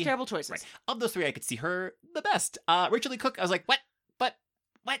see. actors, terrible choices. Right. Of those 3, I could see her the best. Rachel Lee Cook, I was like, what?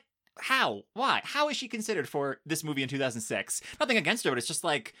 How? Why? How is she considered for this movie in 2006? Nothing against her, but it's just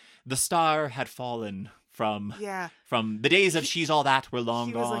like the star had fallen from Yeah. the days of She's All That were long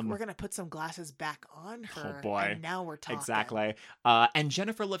He was gone. like, we're gonna put some glasses back on her. Oh, boy. And now we're talking. Exactly. And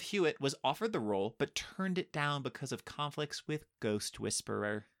Jennifer Love Hewitt was offered the role, but turned it down because of conflicts with Ghost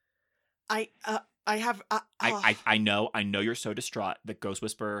Whisperer. I have. I know you're so distraught that Ghost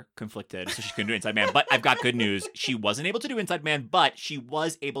Whisperer conflicted, so she couldn't do Inside Man. But I've got good news. She wasn't able to do Inside Man, but she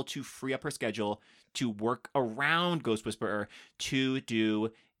was able to free up her schedule to work around Ghost Whisperer to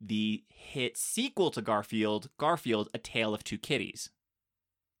do the hit sequel to Garfield, A Tale of Two Kitties.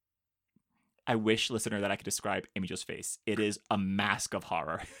 I wish, listener, that I could describe Amy Jo's face. It is a mask of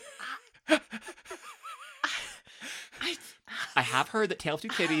horror. I have heard that Tale of Two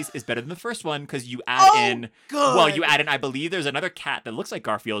Kitties is better than the first one because you add in. good. Well, you add in. I believe there's another cat that looks like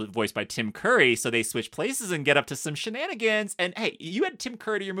Garfield, voiced by Tim Curry. So they switch places and get up to some shenanigans. And hey, you had Tim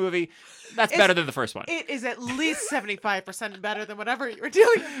Curry to your movie. That's better than the first one. It is at least 75% better than whatever you were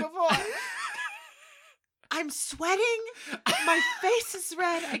doing before. I'm sweating. My face is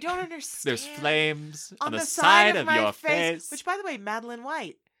red. I don't understand. There's flames on the the side of my your face. Which, by the way, Madeline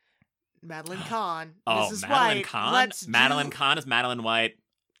White. Madeline Kahn. Oh, Mrs. Madeline White. Kahn. Let's Madeline do... Kahn is Madeline White.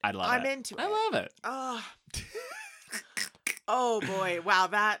 I love it. I'm into it. I love it. Oh. Oh boy. Wow,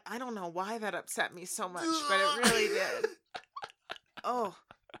 that I don't know why that upset me so much, but it really did. Oh.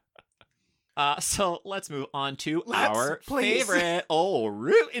 So let's move on to Let's, our please. favorite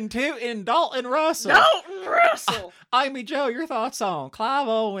rootin' tootin' Dalton Russell. Dalton Russell. Amy Jo, your thoughts on Clive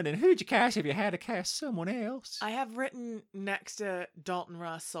Owen and who'd you cast if you had to cast someone else? I have written next to Dalton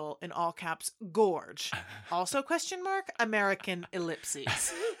Russell in all caps, gorge. Also question mark, American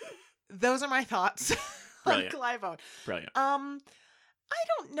ellipses. Those are my thoughts on Brilliant. Clive Owen. Brilliant. I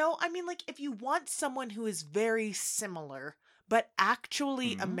don't know. I mean, like, if you want someone who is very similar, but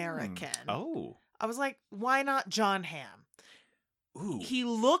actually American. Oh. I was like, why not John Hamm? Ooh. He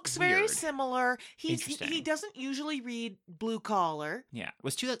looks very weird. similar. He Interesting. doesn't usually read Blue Collar. Yeah.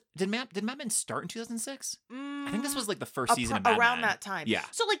 Did Mad Men start in 2006? I think this was like the Mm, first season of Mad around Men. that time. Yeah.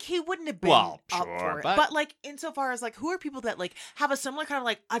 So like he wouldn't have been Well, up sure, for it. but- Like insofar as like who are people that like have a similar kind of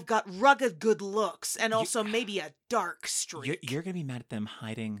like I've got rugged good looks and also maybe a dark streak. You're going to be mad at them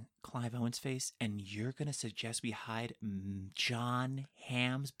hiding Clive Owen's face, and you're going to suggest we hide John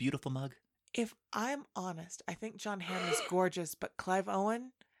Hamm's beautiful mug? If I'm honest, I think John Hamm is gorgeous, but Clive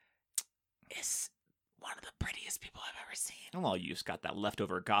Owen, is one of the prettiest people I've ever seen. Well, you just got that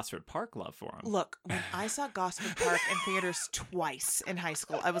leftover Gosford Park love for him. Look, when I saw Gosford Park in theaters twice in high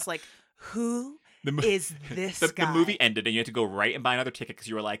school, I was like, who is this guy? The movie ended and you had to go right and buy another ticket because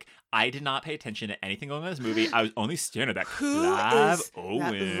you were like, I did not pay attention to anything going on in this movie. I was only staring at that Who Clive is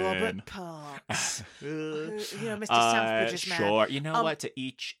Owen. that Robert Cox? Mr. Sounds British man. Sure. You know what? To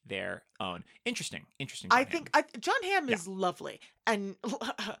each their own. Interesting. I think John Hamm is lovely, and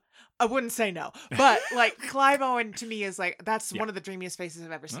I wouldn't say no, but like Clive Owen to me is like that's one of the dreamiest faces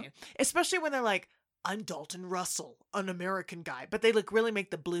I've ever seen. Especially when they're like, I'm Dalton Russell, an American guy, but they like really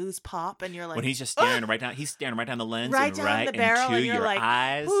make the blues pop, and you're like, when he's just staring right down, he's staring right down the lens, right and down right the barrel, into and you're your like,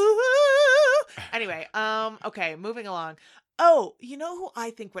 eyes. woo-hoo! Anyway, okay, moving along. Oh, you know who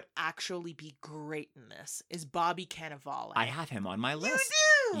I think would actually be great in this is Bobby Cannavale. I have him on my list.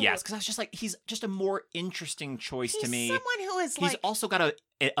 You do? Yes, because I was just like, he's just a more interesting choice to me. He's someone who is He's like, also got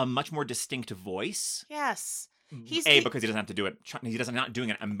a much more distinct voice. yes. He's Because he doesn't have to do it. He doesn't not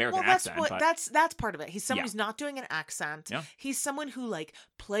doing an American accent. But that's part of it. He's someone who's not doing an accent. Yeah. He's someone who like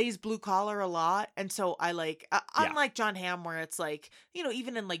plays blue collar a lot, and so I like unlike John Hamm, where it's like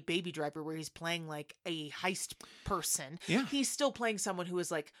even in like Baby Driver, where he's playing like a heist person. Yeah. He's still playing someone who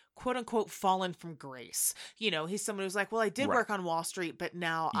is like quote unquote fallen from grace. He's someone who's like, well, I did work on Wall Street, but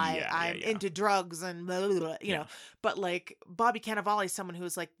now I'm into drugs and blah, blah, blah, you know. But like Bobby Cannavale is someone who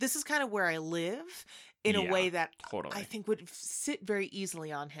is like, this is kind of where I live. In a way that I think would sit very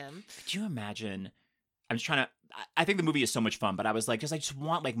easily on him. Could you imagine? I'm just trying to. I think the movie is so much fun, but I was like, I just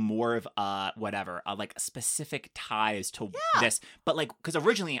want like more of like specific ties to this. But like, because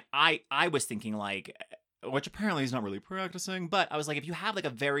originally I was thinking like, which apparently he's not really practicing, but I was like, if you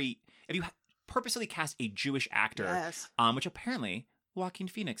purposely cast a Jewish actor, which apparently Joaquin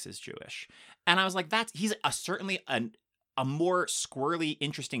Phoenix is Jewish, and I was like, he's certainly a more squirrely,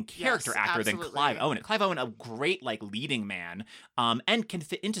 interesting character actor than Clive Owen. Clive Owen, a great like leading man, and can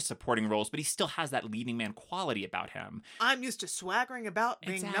fit into supporting roles, but he still has that leading man quality about him. I'm used to swaggering about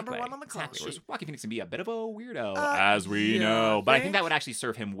being number one on the call sheet. Whereas Joaquin Phoenix can be a bit of a weirdo, as we know. But I think that would actually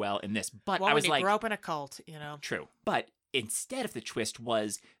serve him well in this. But I was when like, you grow up in a cult, True, but instead of the twist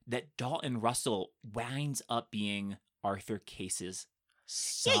was that Dalton Russell winds up being Arthur Case's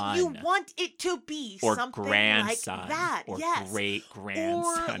son. Yeah, you want it to be or something grandson, like that. Or yes. great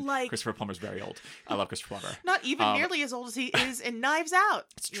grandson. Or like Christopher Plummer's very old. I love Christopher Plummer. Not even nearly as old as he is in Knives Out.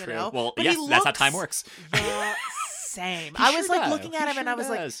 It's true. Well, but yes, that's how time works. The same. I was like looking at him and I was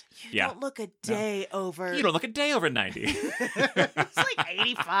like, you don't look a day over. You don't look a day over 90. It's like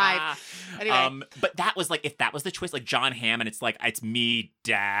 85. Anyway. But that was like, if that was the twist, like John Hamm, and it's like, it's me,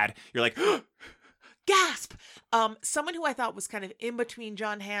 Dad. You're like, gasp. Someone who I thought was kind of in between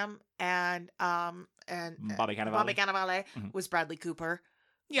John Hamm and Bobby Cannavale was Bradley Cooper.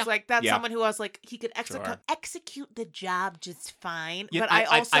 Yeah, like that's someone who I was like, he could execute the job just fine. Yeah,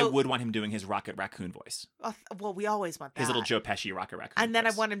 but I would want him doing his Rocket Raccoon voice. Well, we always want that. His little Joe Pesci Rocket Raccoon. And then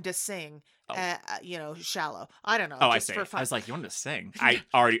voice. I want him to sing. Shallow. I don't know. Oh, just I see. For fun. I was like, you want him to sing? I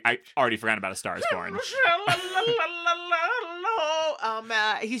already forgot about A Star Is Born.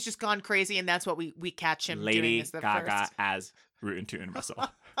 He's just gone crazy, and that's what we catch him doing. Lady as the Gaga first. as Rootin' Tootin' Russell.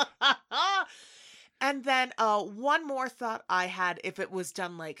 And then one more thought I had, if it was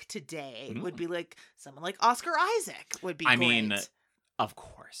done like today, would be like someone like Oscar Isaac would be. I mean, of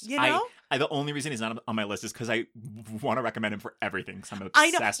course. You know, the only reason he's not on my list is because I want to recommend him for everything. So I'm obsessed I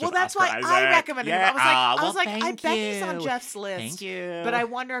know. Well, that's Oscar why Isaac. I recommended him. I was like, I bet he's on you. Jeff's list. Thank you. But I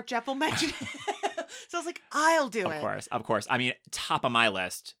wonder if Jeff will mention it. So I was like, I'll do it. Of course. I mean, top of my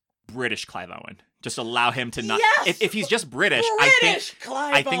list, British Clive Owen. Just allow him to not. Yes! If he's just British,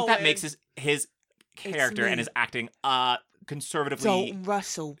 I think that makes his character and his acting conservatively Dalton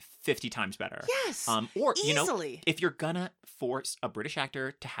Russell 50 times better. Yes. Or easily. If you're gonna force a British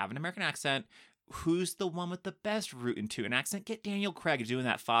actor to have an American accent, who's the one with the best Rootin' Tootin' accent? Get Daniel Craig doing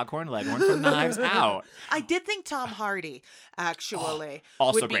that Foghorn Leghorn from Knives Out. I did think Tom Hardy actually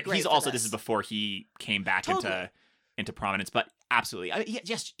also would be great. He's for also this is before he came back into prominence, but absolutely.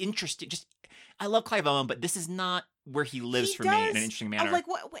 Just interesting. I love Clive Owen, but this is not where he lives me in an interesting manner. Like,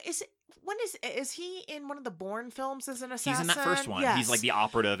 what is it? When is he in one of the Bourne films as an assassin? He's in that first one. Yes. He's like the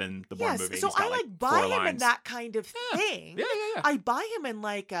operative in the Bourne movie. So He's got, I like buy him in that kind of thing. Yeah. I buy him in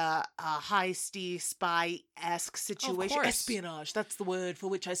like a heisty spy-esque situation. Of course. Espionage. That's the word for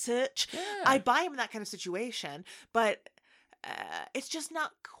which I search. Yeah. I buy him in that kind of situation, but it's just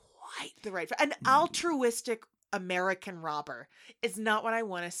not quite the right. An altruistic American robber is not what I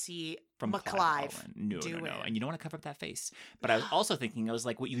want to see From McClive Owen. No. doing. And you don't want to cover up that face. But I was also thinking, I was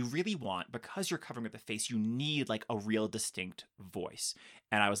like, what you really want, because you're covering up the face, you need like a real distinct voice.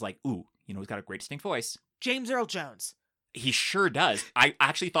 And I was like, ooh, you know who's got a great distinct voice? James Earl Jones. He sure does. I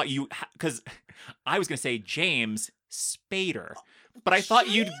actually thought because I was going to say James Spader. But I thought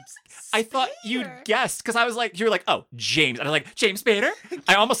you'd guessed, because I was like, you were like, oh, James. And I was like, James Spader?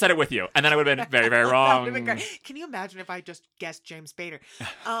 I almost said it with you. And then I would have been very, very That wrong. would've been great. Can you imagine if I just guessed James Spader?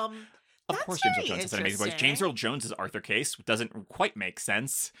 Of course, James Earl Jones has an amazing voice. interesting. James Earl Jones' Arthur Case doesn't quite make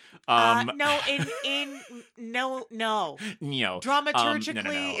sense. No. No.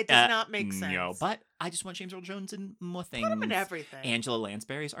 Dramaturgically, it does not make sense. No, but I just want James Earl Jones in more things. Put him in everything. Angela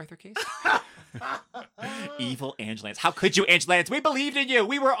Lansbury's Arthur Case. Evil Angela Lance. How could you, Angela Lance? We believed in you.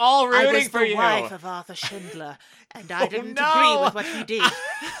 We were all I rooting was for the you. wife of Arthur Schindler, and I Oh, didn't no. agree with what he did.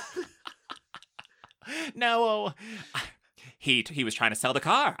 No. He was trying to sell the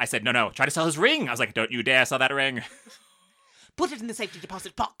car. I said, no, try to sell his ring. I was like, don't you dare sell that ring. Put it in the safety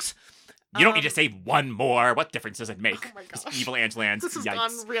deposit box. You don't need to say one more. What difference does it make? Oh my This gosh. evil Angela Lance. This has Yikes.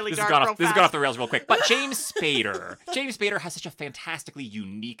 gone really This dark has gone real off, This has fast. gone off the rails real quick. But James Spader. James Spader has such a fantastically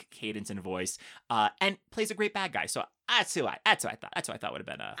unique cadence and voice, and plays a great bad guy. So that's who I thought. That's who I thought would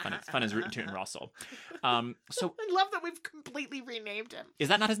have been fun as Rootin' Tootin' Russell. So I love that we've completely renamed him. is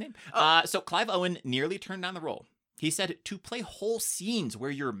that not his name? Oh. So Clive Owen nearly turned down the role. He said to play whole scenes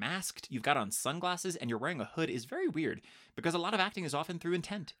where you're masked, you've got on sunglasses, and you're wearing a hood is very weird, because a lot of acting is often through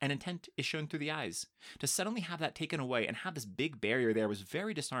intent, and intent is shown through the eyes. To suddenly have that taken away and have this big barrier there was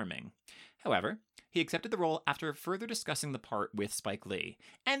very disarming. However, he accepted the role after further discussing the part with Spike Lee,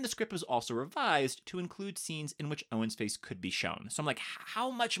 and the script was also revised to include scenes in which Owen's face could be shown. So I'm like,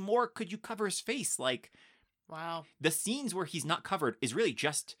 how much more could you cover his face? Like, Wow. the scenes where he's not covered is really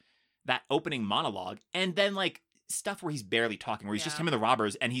just that opening monologue, and then like stuff where he's barely talking, where he's just Yeah. him and the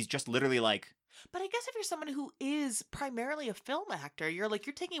robbers, and he's just literally like, But I guess if you're someone who is primarily a film actor, you're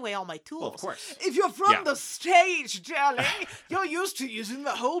taking away all my tools. well, of course. If you're from Yeah. the stage, darling, you're used to using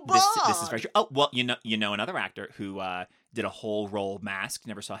the whole bar. This is very true. Oh, well, you know another actor who did a whole role mask,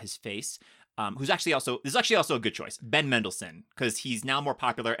 never saw his face. This is actually also a good choice, Ben Mendelsohn, because he's now more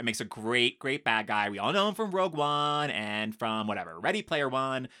popular and makes a great bad guy. We all know him from Rogue One and from whatever, Ready Player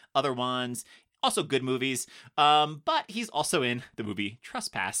One, other ones. Also good movies. But he's also in the movie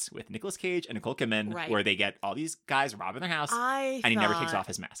Trespass with Nicolas Cage and Nicole Kidman, Right. where they get all these guys robbing their house, and he never takes off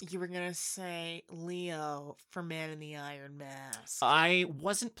his mask. You were gonna say Leo for Man in the Iron Mask. I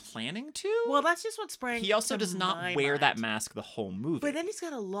wasn't planning to. Well, that's just what sprang. he also to does not my wear that mind. mask the whole movie. But then he's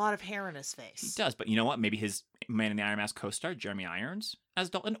got a lot of hair in his He face. does, but you know what? Maybe his Man in the Iron Mask co-star, Jeremy Irons,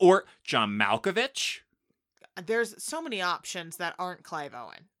 as Dalton, or John Malkovich. There's so many options that aren't Clive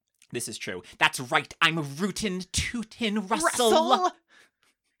Owen. This is true. That's right. I'm Rootin' Tootin' Russell.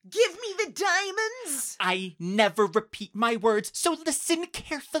 Give me the diamonds. I never repeat my words, so listen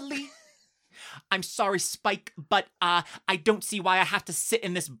carefully. I'm sorry, Spike, but I don't see why I have to sit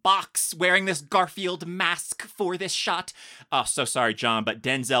in this box wearing this Garfield mask for this shot. Oh, so sorry, John, but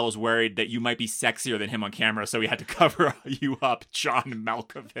Denzel was worried that you might be sexier than him on camera, so we had to cover you up, John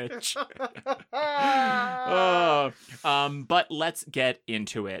Malkovich. But let's get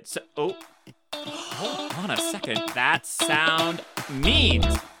into it. So, hold on a second. That sound means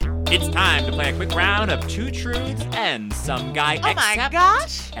it's time to play a quick round of Two Truths and Some Guy. Oh my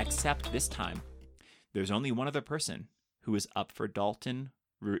gosh. Except this time, there's only one other person who is up for Dalton,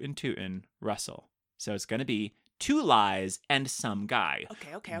 Rootin' Tootin' Russell. So it's going to be Two Lies and Some Guy.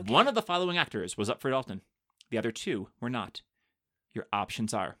 Okay. One of the following actors was up for Dalton. The other two were not. Your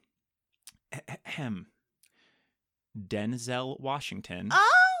options are Denzel Washington,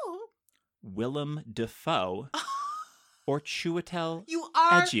 Oh. Willem Dafoe, or Chiwetel You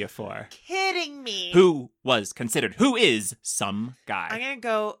are Ejiofor, kidding me. who is some I'm guy. gonna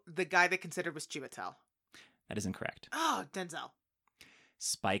go. The guy they considered was Chiwetel. That is incorrect. Oh, Denzel.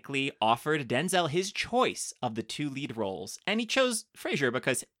 Spike Lee offered Denzel his choice of the two lead roles, and he chose Frazier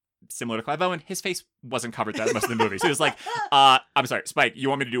because, similar to Clive Owen, his face wasn't covered that much in the movie. So he was like, I'm sorry, Spike, you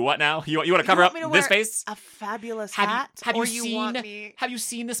want me to do what now? You want to cover up want me to this wear face? A fabulous Have hat. you or you want seen me? Have you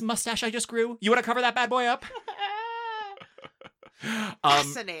seen this mustache I just grew? You want to cover that bad boy up?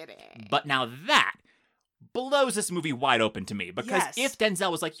 Fascinating. But now that blows this movie wide open to me, because Yes. if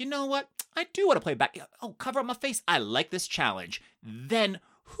Denzel was like, you know what, I do want to play back. Oh, cover up my face. I like this challenge. Then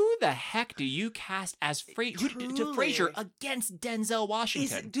who the heck do you cast as to Truly. Frazier against Denzel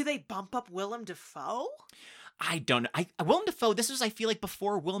Washington? Do they bump up Willem Dafoe? I don't know. Willem Dafoe. This was, I feel like,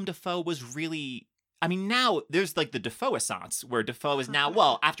 before Willem Dafoe was really I mean, now there's like the Defoe-essence, where Defoe is now,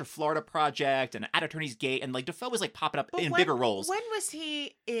 well, after Florida Project and At Attorney's Gate, and like Defoe was like popping up But in when- bigger roles. When was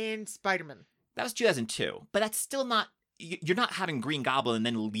he in Spider-Man? That was 2002, but that's still not. You're not having Green Goblin and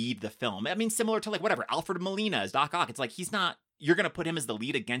then lead the film. I mean, similar to like whatever Alfred Molina as Doc Ock. It's like he's not. You're gonna put him as the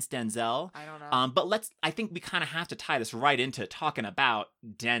lead against Denzel. I don't know. But I think we kind of have to tie this right into talking about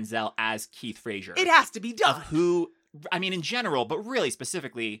Denzel as Keith Frazier. It has to be done. Of who, I mean, in general, but really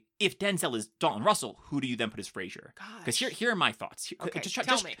specifically, if Denzel is Dalton Russell, who do you then put as Frazier? Because here are my thoughts. Okay,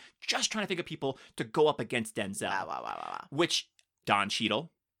 Tell me. Just trying to think of people to go up against Denzel. Wow. Which, Don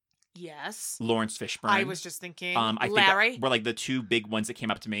Cheadle, Yes. Lawrence Fishburne. I was just thinking. I Larry. think were like the two big ones that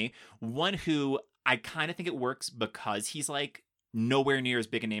came up to me. One who I kind of think it works because he's like nowhere near as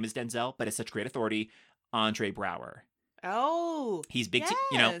big a name as Denzel, but has such great authority. Andre Braugher. Oh. He's big,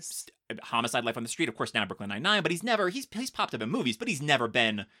 yes. Homicide: Life on the Street, of course, now Brooklyn Nine-Nine, but he's popped up in movies, but he's never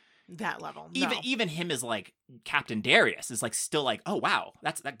been That level. No. even him as like Captain Darius is like still like, oh wow,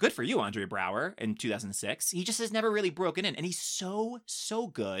 that's good for you, Andre Braugher in 2006. He just has never really broken in, and he's so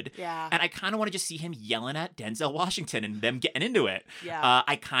good. Yeah. And I kind of want to just see him yelling at Denzel Washington and them getting into it. Yeah.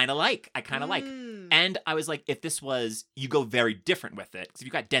 I kind of like. And I was like, if this was, you go very different with it. Because if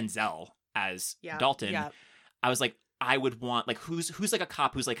you got Denzel as Dalton, I was like, I would want like who's like a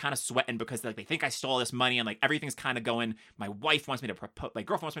cop who's like kind of sweating because like they think I stole this money and like everything's kind of going. My wife wants me to propose. My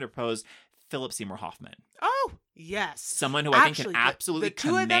girlfriend wants me to propose. Philip Seymour Hoffman. Oh yes. Someone who I think can absolutely the two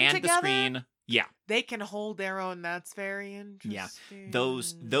of them command the together, screen. Yeah. They can hold their own. That's very interesting. Yeah.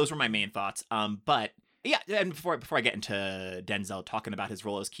 Those were my main thoughts. But yeah, and before I get into Denzel talking about his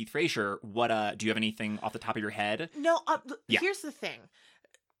role as Keith Frazier, what do you have anything off the top of your head? No. Yeah. Here's the thing.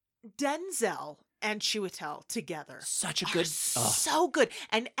 Denzel and Chiwetel together. Such a good, so good.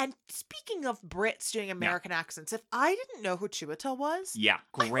 And speaking of Brits doing American accents, if I didn't know who Chiwetel was,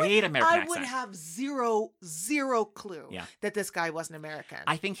 great American accent. I would have zero clue that this guy wasn't American.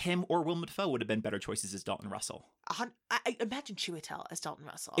 I think him or Willem Dafoe would have been better choices as Dalton Russell. I imagine Chiwetel as Dalton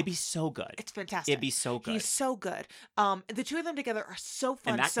Russell. It'd be so good. It's fantastic. It'd be so good. He's so good. The two of them together are so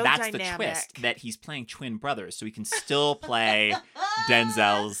fun, and so that's dynamic. the twist, that he's playing twin brothers, so he can still play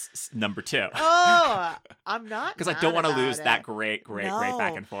Denzel's number two. Oh, I'm not. Because I don't want to lose that great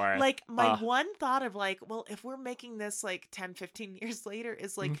back and forth. Like, my one thought of like, well, if we're making this like 10, 15 years later,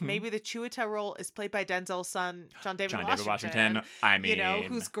 is like maybe the Chiwetel role is played by Denzel's son, John David Washington. I mean,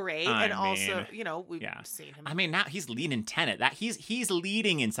 who's great. And also, we've seen him. I mean, now he's leading Tenet. That he's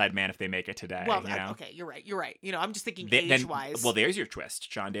leading Inside Man if they make it today. Well, okay, you're right. I'm just thinking age-wise. Well, there's your twist.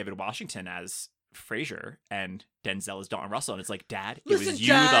 John David Washington as Frazier and Denzel as Dalton Russell. And it's like, Dad, it was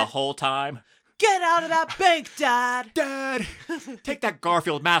you the whole time. Get out of that bank, Dad! Dad! Take that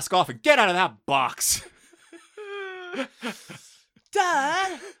Garfield mask off and get out of that box!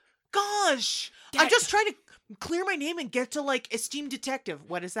 Dad! Gosh! Dad. I'm just trying to clear my name and get to, like, esteemed detective.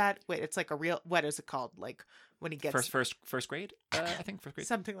 What is that? Wait, it's like a real... What is it called? Like, when he gets... First grade? I think first grade.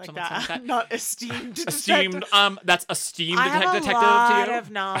 Something like that. Not esteemed detective. Esteemed, that's esteemed detective to you? lot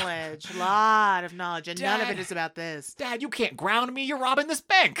of knowledge. And Dad, none of it is about this. Dad, you can't ground me. You're robbing this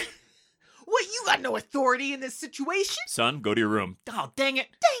bank. What? You got no authority in this situation? Son, go to your room. Oh, dang it.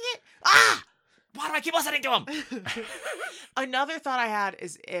 Ah! Why do I keep listening to him? Another thought I had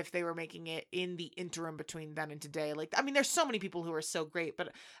is if they were making it in the interim between then and today. Like, I mean, there's so many people who are so great, but,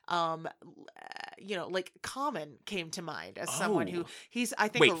 like Common came to mind as someone who he's, I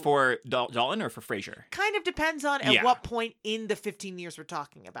think. Wait, for Dalton or for Frazier? Kind of depends on at what point in the 15 years we're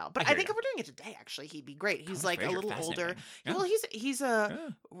talking about. But I think if we're doing it today, actually, he'd be great. He's like Frazier, a little older. Yeah. Well, he's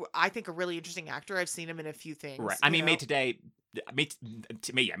I think a really interesting actor. I've seen him in a few things. Right. I mean, Made Today,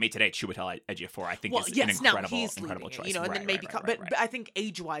 Chiwetel Ejiofor, I think, is an incredible choice. And then maybe, but I think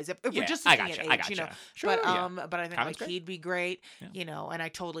age-wise, if we're just I looking gotcha, at age, Sure, but I think Common's like he'd be great, and I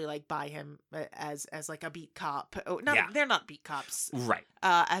totally like buy him as like a beat cop. Oh, no, they're not beat cops, right?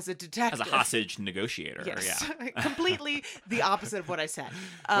 As a detective, as a hostage negotiator, yes, completely the opposite of what I said.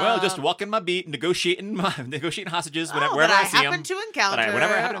 Well, just walking my beat, negotiating hostages whenever I see them.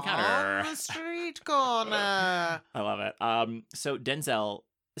 Whenever I happen to encounter on the street corner. I love it. So Denzel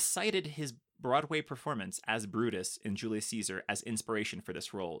cited his Broadway performance as Brutus in Julius Caesar as inspiration for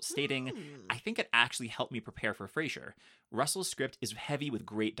this role, stating, I think it actually helped me prepare for Frazier. Russell's script is heavy with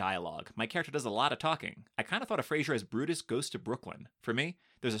great dialogue. My character does a lot of talking. I kind of thought of Frazier as Brutus goes to Brooklyn. For me,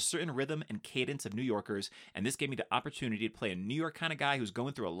 there's a certain rhythm and cadence of New Yorkers, and this gave me the opportunity to play a New York kind of guy who's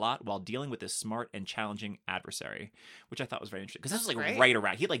going through a lot while dealing with this smart and challenging adversary, which I thought was very interesting. Because this was like right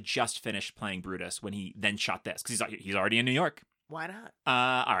around, he like just finished playing Brutus when he then shot this, because he's already in New York. Why not?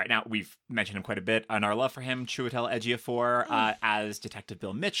 All right, now we've mentioned him quite a bit on our love for him, Chiwetel Ejiofor, as Detective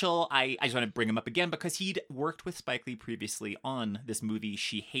Bill Mitchell. I just want to bring him up again because he'd worked with Spike Lee previously on this movie,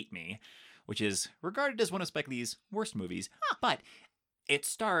 She Hate Me, which is regarded as one of Spike Lee's worst movies. But it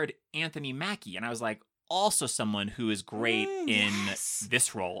starred Anthony Mackie, and I was like, also someone who is great in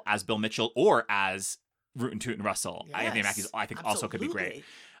this role as Bill Mitchell or as Rootin' Tootin' Russell. Anthony Mackie's, I think, also could be great.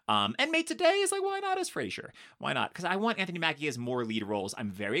 And Made Today is like, why not as Frasier? Why not? Because I want Anthony Mackie as more lead roles. I'm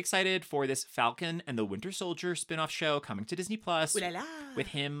very excited for this Falcon and the Winter Soldier spin-off show coming to Disney Plus with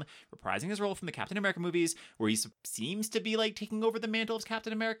him reprising his role from the Captain America movies, where he seems to be like taking over the mantle of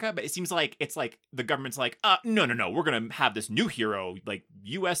Captain America. But it seems like it's like the government's like, no, we're gonna have this new hero, like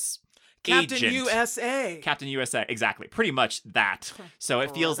U.S. Captain Agent. USA. Captain USA, exactly. Pretty much that. So it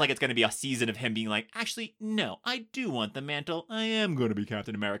feels like it's going to be a season of him being like, actually, no, I do want the mantle. I am going to be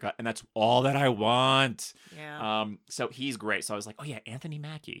Captain America, and that's all that I want. Yeah. So he's great. So I was like, oh yeah, Anthony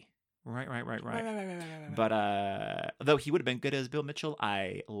Mackie. Right. Right. But though he would have been good as Bill Mitchell,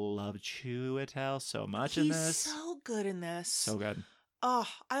 I love Chiwetel so much in this. He's so good in this. So good. Oh,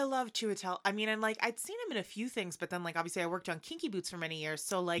 I love Chiwetel. I mean, and like I'd seen him in a few things, but then like obviously I worked on Kinky Boots for many years,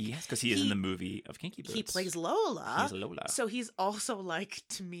 so like yes, because he is in the movie of Kinky Boots. He plays Lola. He's Lola. So he's also like,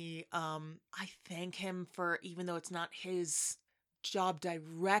 to me, I thank him for, even though it's not his job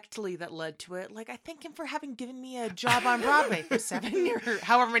directly that led to it, like I thank him for having given me a job on Broadway for 7 years,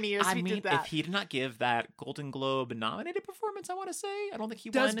 however many years we did that. If he did not give that Golden Globe nominated performance, I want to say, I don't think he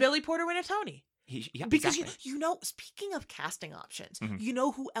Does won. Billy Porter win a Tony? Because exactly. you know, speaking of casting options, you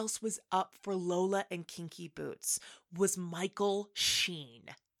know who else was up for Lola and Kinky Boots was Michael Sheen.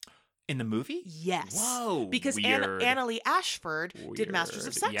 In the movie? Yes. Whoa. Because Annalee Ashford did Masters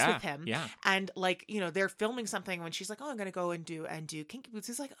of Sex with him. Yeah. And like, you know, they're filming something when she's like, oh, I'm going to go and do Kinky Boots.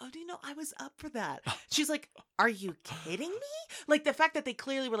 He's like, oh, do you know, I was up for that. She's like, are you kidding me? Like the fact that they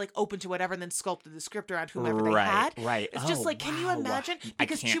clearly were like open to whatever and then sculpted the script around whomever they had. Right. It's just like, can you imagine?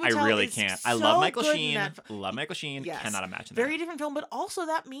 Because I really can't. I love Michael Sheen. Love Michael Sheen. Yes. Cannot imagine that. Very different film, but also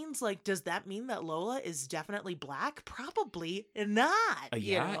that means like, does that mean that Lola is definitely black? Probably not.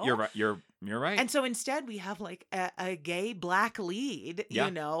 Yeah, you know? you're right. You're right. And so instead we have like a gay black lead,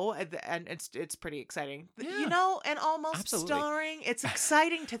 you know, and it's pretty exciting, you know, and almost starring. It's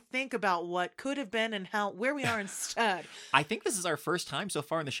exciting to think about what could have been and where we are instead. I think this is our first time so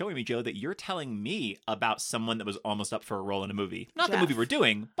far in the show, Amy Jo, that you're telling me about someone that was almost up for a role in a movie. Not the movie we're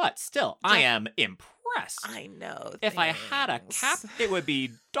doing, but still, I am impressed. I know. If I had a cap, it would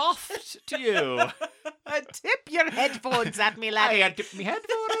be doffed to you. Tip your headphones at me, laddie. I tip me headphones.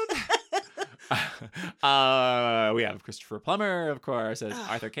 We have Christopher Plummer, of course, as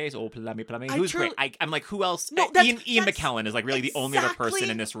Arthur Case. Oh, Plummy. Who's great? I'm like, who else? No, Ian McKellen is like really the only other person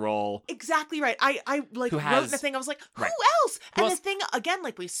in this role. Exactly right. I like wrote the thing. I was like, who else? And the thing, again,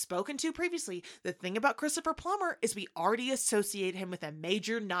 like we've spoken to previously, the thing about Christopher Plummer is we already associate him with a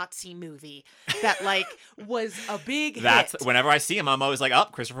major Nazi movie that like was a big hit. Whenever I see him, I'm always like, oh,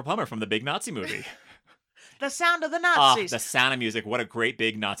 Christopher Plummer from the big Nazi movie. The Sound of the Nazis. The Sound of Music. What a great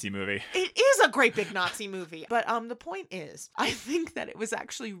big Nazi movie. It is a great big Nazi movie. But the point is, I think that it was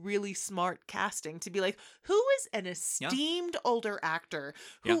actually really smart casting to be like, who is an esteemed older actor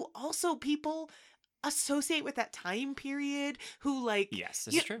who also people associate with that time period, who like yes,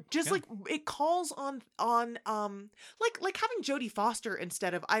 this is true. Just like it calls on like having Jodie Foster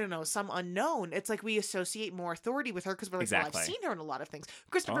instead of, I don't know, some unknown. It's like we associate more authority with her because we're like, well, I've seen her in a lot of things.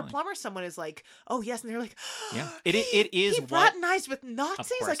 Christopher Plummer, someone is like, oh yes, and they're like, it is he fraternized with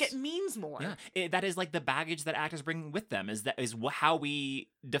Nazis. Like it means more. Yeah, that is like the baggage that actors bring with them. Is how we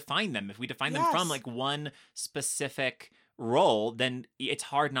define them. If we define them from like one specific role, then it's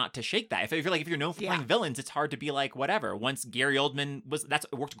hard not to shake that. If you're known for playing villains, it's hard to be like whatever. Once Gary Oldman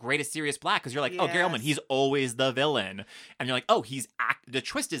worked great as Sirius Black because you're like, oh, Gary Oldman, he's always the villain, and you're like, oh, the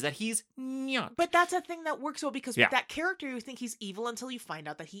twist is that he's not. But that's a thing that works well because with that character, you think he's evil until you find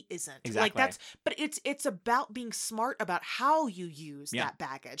out that he isn't. Exactly. Like but it's about being smart about how you use that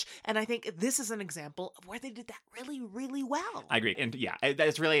baggage, and I think this is an example of where they did that really, really well. I agree, and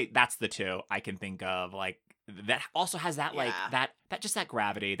that's the two I can think of like. That also has that like that just that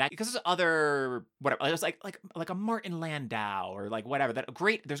gravity that because there's other whatever it's like a Martin Landau or like whatever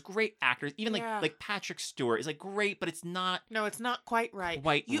there's great actors even like Patrick Stewart is like great but it's not it's not quite right.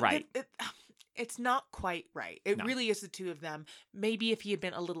 It's not quite right. It No. really is the two of them. Maybe if he had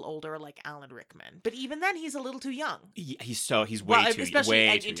been a little older, like Alan Rickman, but even then, he's a little too young. He's way Well, too especially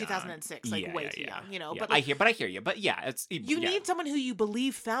way in too young. 2006, like way too young. You know, but I like, hear you. But yeah, it's you need someone who you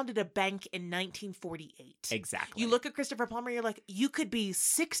believe founded a bank in 1948. exactly. You look at Christopher Plummer, you're like, you could be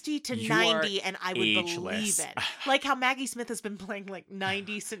 60 to You are 90, and I would ageless. believe it. Like how Maggie Smith has been playing like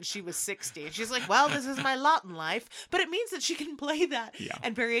 90 since she was 60. And she's like, well, this is my lot in life. But it means that she can play that Yeah.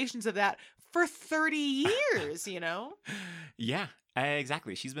 and variations of that for 30 years, you know? Yeah,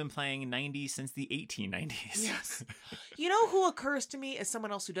 exactly. She's been playing 90 since the 1890s. Yes. You know who occurs to me as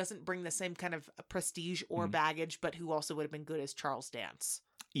someone else who doesn't bring the same kind of prestige or baggage, but who also would have been good as Charles Dance?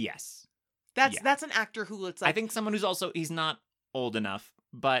 Yes. That's Yeah. that's an actor who it's like, I think someone who's also, he's not old enough,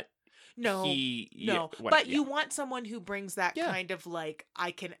 but no, yeah, but you want someone who brings that Yeah. kind of like,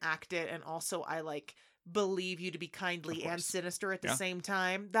 I can act it, and also I like believe you to be kindly Of and course. sinister at the Yeah. same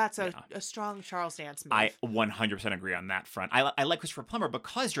time. That's Yeah. a strong Charles Dance move. I 100% agree on that front. I like Christopher Plummer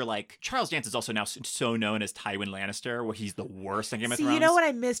because you're like, Charles Dance is also now so known as Tywin Lannister, where he's the worst in Game of See, Thrones. you know what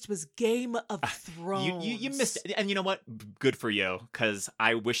I missed was Game of Thrones. You missed it. And you know what? Good for you, because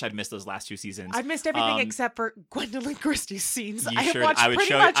I wish I'd missed those last 2 seasons. I've missed everything Um, except for Gwendolyn Christie's scenes. You I have should. watched I would pretty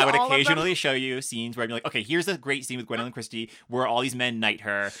show. much I would all of them. occasionally show you scenes where I'd be like, okay, here's a great scene with Gwendolyn Christie where all these men knight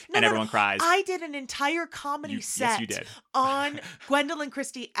her and no, everyone cries. I did an entire comedy set Yes, you did. on Gwendolyn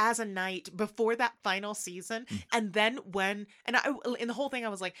Christie as a knight before that final season. And then in the whole thing, I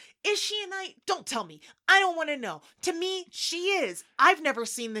was like, is she a knight? Don't tell me. I don't want to know. To me, she is. I've never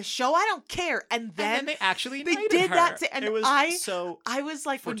seen this show. I don't care. And then they actually they knighted did her. that and it was I was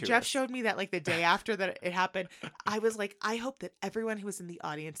like, when Jeff fortuitous. showed me that, like the day after that it happened, I was like, I hope that everyone who was in the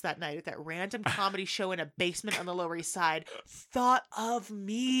audience that night at that random comedy show in a basement on the Lower East Side thought of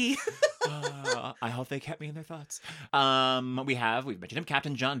me. I hope they kept me in their thoughts. We've mentioned him,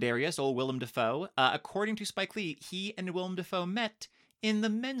 Captain John Darius, old Willem Dafoe. According to Spike Lee, he and Willem Dafoe met in the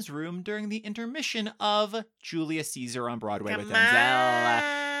men's room during the intermission of Julius Caesar on Broadway with Come Denzel. on.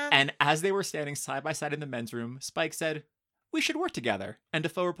 And as they were standing side by side in the men's room, Spike said, "We should work together." And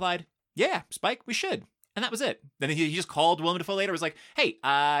Dafoe replied, "Yeah, Spike, we should." And that was it. Then he just called Willem Dafoe later, was like, "Hey,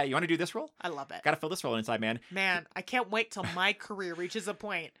 you want to do this role? I love it. Gotta fill this role Inside Man." Man, I can't wait till my career reaches a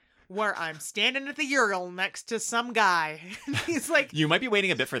point where I'm standing at the urinal next to some guy. And he's like, You might be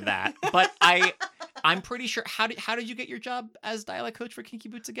waiting a bit for that, but I'm pretty sure. How did you get your job as dialect coach for Kinky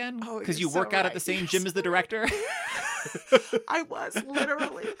Boots again? Oh, Because you're you so work out at right. the same You're gym so as the director. I was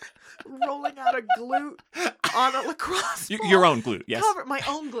literally rolling out a glute on a lacrosse ball. Your own glute, yes. Cover my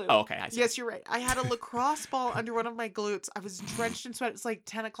own glute. Oh, okay, I see. Yes, you're right. I had a lacrosse ball under one of my glutes. I was drenched in sweat. It's like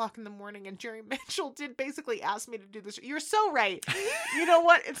 10 o'clock in the morning, and Jerry Mitchell did basically ask me to do this. You're so right. You know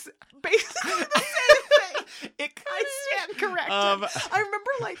what? It's basically the same thing. I stand corrected. I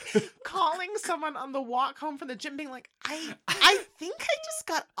remember like calling someone on the walk home from the gym being like, I think I just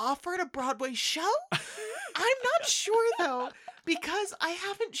got offered a Broadway show. I'm not sure though, because I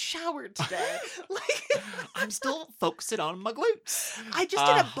haven't showered today. Like I'm still focusing on my glutes. I just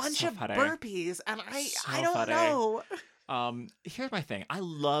did a bunch so of funny. burpees, and I So don't funny. know. Here's my thing. I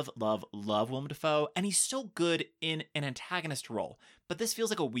love Willem Dafoe, and he's so good in an antagonist role. But this feels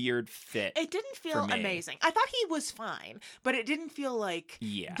like a weird fit. It didn't feel me. amazing. I thought he was fine, but it didn't feel like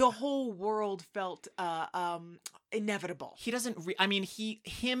Yeah. the whole world felt inevitable. He doesn't.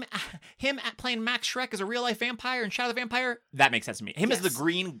 Him playing Max Shrek as a real life vampire and Shadow the Vampire. That makes sense to me. Him as the Yes.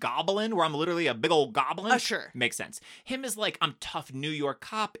 Green Goblin, where I'm literally a big old goblin. Sure. Makes sense. Him as like I'm tough New York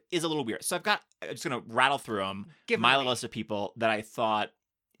cop is a little weird. So I'm just gonna rattle through them. Give 'em My to me. list of people that I thought,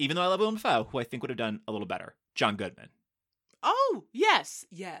 even though I love Willem Dafoe, who I think would have done a little better. John Goodman, Oh, yes.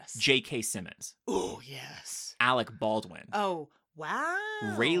 J.K. Simmons, Oh, yes. Alec Baldwin, Oh, wow.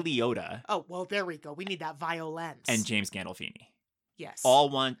 Ray Liotta, Oh, well, there we go. We need that violence. and James Gandolfini. yes. All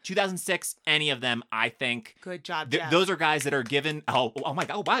won 2006. Any of them, I think. Good job, Jeff. Those are guys that are given. Oh my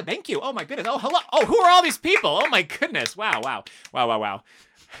God! Oh, wow! Thank you! Oh my goodness! Oh hello! Oh, who are all these people? Oh my goodness! Wow! Wow, wow,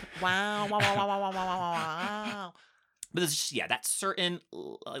 wow, wow, wow, wow, wow, wow. But it's just, that certain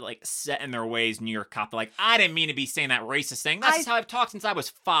like set in their ways New York cop. Like, I didn't mean to be saying that racist thing. That's how I've talked since I was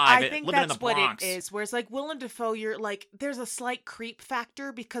 5. I think living in that's the what Bronx. it is. Whereas like Willem Dafoe, you're like, there's a slight creep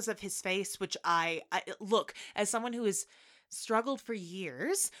factor because of his face, which I look, as someone who has struggled for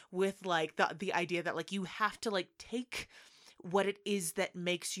years with like the idea that like you have to like take what it is that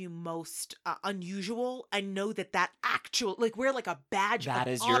makes you most unusual and know that actual like wear like a badge That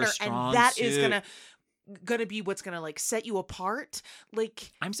of is your honor, strong and that is suit. gonna be what's gonna like set you apart.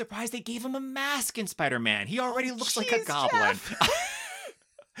 Like, I'm surprised they gave him a mask in Spider-Man. He already looks like a jeez, goblin. Jeff.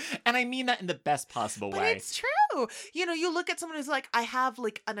 And I mean that in the best possible but way. it's true. too. You know, you look at someone who's like, I have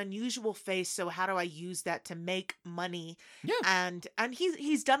like an unusual face, so how do I use that to make money? Yeah. And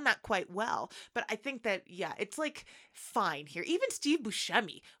he's done that quite well. But I think that, yeah, it's like fine here. Even Steve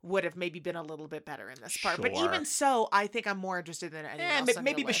Buscemi would have maybe been a little bit better in this part. But Sure. even so, I think I'm more interested than anyone else on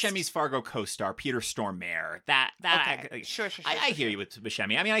maybe your list. Buscemi's Fargo co-star Peter Stormare. Okay. Sure. I hear you with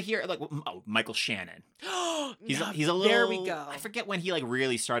Buscemi. I mean, I hear like Michael Shannon. He's a little. There we go. I forget when he like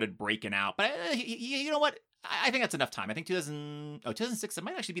really started breaking out, but you know what? I think that's enough time. I think 2006. It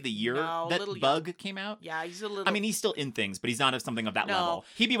might actually be the year No, a that little Bug came out. Yeah, he's a little. I mean, he's still in things, but he's not something of that No. level.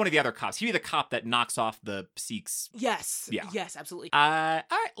 He'd be one of the other cops. He'd be the cop that knocks off the Sikhs. yes. Yeah. Yes, absolutely. All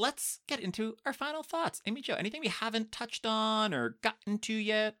right, let's get into our final thoughts. Amy Jo, anything we haven't touched on or gotten to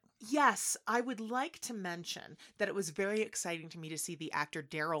yet? Yes, I would like to mention that it was very exciting to me to see the actor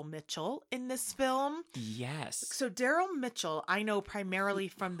Daryl Mitchell in this film. Yes. So Daryl Mitchell, I know primarily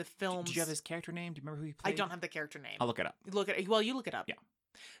from the films. Did you have his character name? Do you remember who he I played? don't have the character name. I'll look it up. You look it up. Yeah.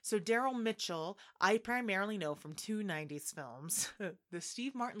 So Daryl Mitchell, I primarily know from two 90s films. The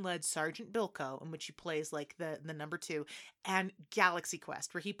Steve Martin-led Sergeant Bilko, in which he plays like the number 2, and Galaxy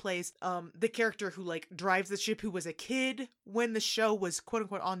Quest, where he plays the character who like drives the ship, who was a kid when the show was quote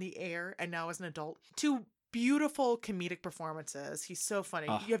unquote on the air and now is an adult. Two beautiful comedic performances. He's so funny.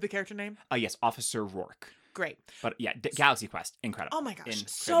 You have the character name? Yes, Officer Rourke. Great. But yeah, Galaxy Quest, incredible. Oh my gosh, Incredibly.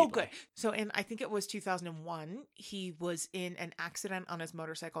 so good. So I think it was 2001, he was in an accident on his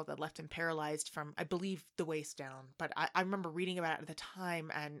motorcycle that left him paralyzed from, I believe, the waist down. But I remember reading about it at the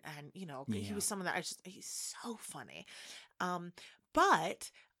time, and you know, he was someone that he's so funny.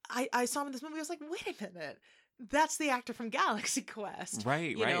 But I saw him in this movie, I was like, wait a minute. That's the actor from Galaxy Quest.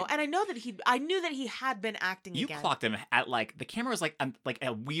 Right, you know? And I knew that he had been acting You again. clocked him at like, the camera was like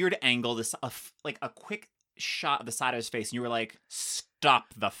a weird angle, like a quick shot of the side of his face, and you were like, stop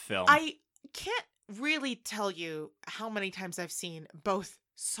the film. I can't really tell you how many times I've seen both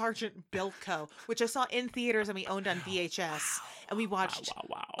Sergeant Bilko, which I saw in theaters and we owned on VHS, and we watched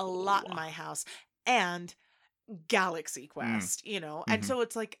a lot in my house, and Galaxy Quest, you know? And so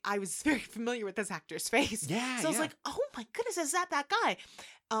it's like, I was very familiar with this actor's face. Yeah. So I was like, oh my goodness, is that guy?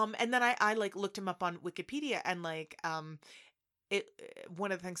 And then I like looked him up on Wikipedia, and like,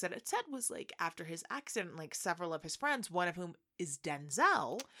 one of the things that it said was like, after his accident, like several of his friends, one of whom is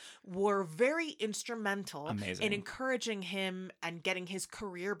Denzel, were very instrumental in encouraging him and getting his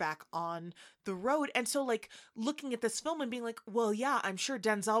career back on the road. And so like looking at this film and being like, well, yeah, I'm sure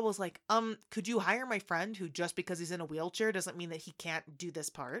Denzel was like, could you hire my friend who just because he's in a wheelchair doesn't mean that he can't do this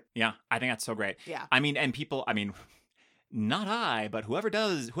part? Yeah, I think that's so great. Yeah. I mean, and people, not I, but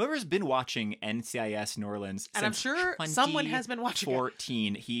whoever's been watching NCIS New Orleans, and I'm sure someone has been watching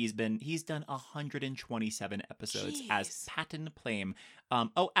 2014, he's done 127 episodes as Patton Plame.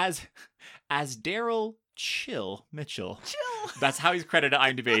 As Daryl Chill Mitchell. That's how he's credited at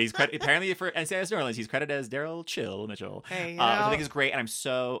IMDb. He's apparently for NCIS New Orleans, he's credited as Daryl Chill Mitchell. Hey, which I think is great, and I'm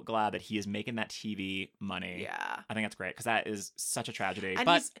so glad that he is making that TV money. Yeah, I think that's great because that is such a tragedy. And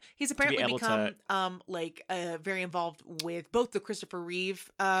but he's apparently become very involved with both the Christopher Reeve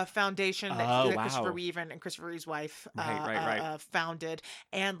Foundation that Christopher Reeve and Christopher Reeve's wife founded,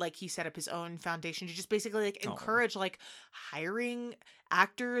 and like he set up his own foundation to just basically like encourage like hiring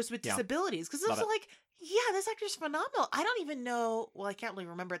actors with disabilities, because it's like, yeah, this actor's phenomenal. I don't even know. Well, I can't really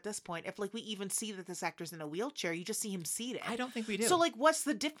remember at this point if like we even see that this actor's in a wheelchair. You just see him seated. I don't think we do. So like, what's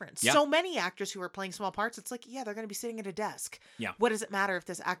the difference? Yeah. So many actors who are playing small parts, it's like, yeah, they're going to be sitting at a desk. Yeah. What does it matter if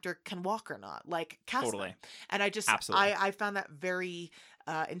this actor can walk or not? Like, cast them. And I just, I found that very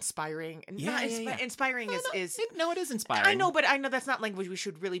inspiring. And inspiring is it is inspiring. I know, but I know that's not language we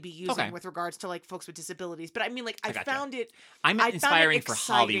should really be using with regards to like folks with disabilities. But I mean, like, I found it. I meant inspiring for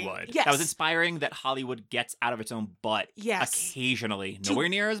exciting. Hollywood. Yes. That was inspiring that Hollywood gets out of its own butt. Yes. Occasionally, nowhere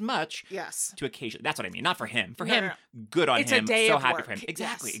near as much. Yes. To occasionally. That's what I mean. Not for him. For No, him, no, no. good on It's him. a day so of happy work. for him.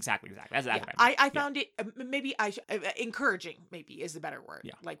 Exactly. Yes. Exactly. That's exactly. I found it. Maybe encouraging. Maybe is the better word.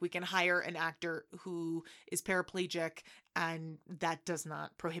 Yeah. Like we can hire an actor who is paraplegic, and that does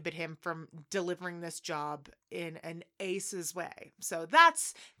not prohibit him from delivering this job in an aces way. So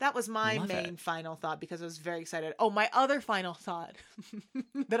that was my main final thought, because I was very excited. Oh, my other final thought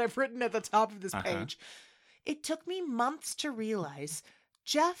that I've written at the top of this page. It took me months to realize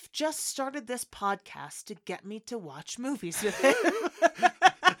Jeff just started this podcast to get me to watch movies with him.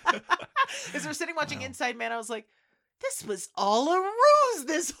 As we're sitting watching Inside Man, I was like, this was all a ruse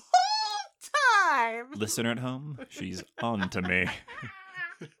this whole time. Listener at home, she's on to me.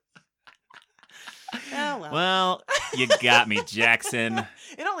 Oh, well. Well, you got me, Jackson.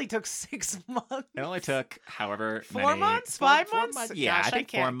 It only took 6 months. It only took however 4 many months? four- 5 four months? Yeah, Gosh, I I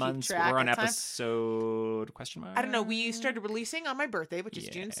think 4 can't keep months. track We're on of time. episode question mark. I don't know. We started releasing on my birthday, which is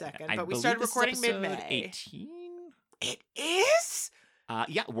June 2nd, I but we believe started this is recording episode mid-May. 18. It is?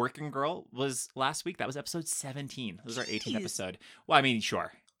 Yeah, Working Girl was last week. That was episode 17. This is our 18th Jeez. episode. Well, I mean,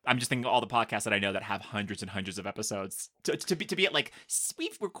 sure. I'm just thinking of all the podcasts that I know that have hundreds and hundreds of episodes. To be at like,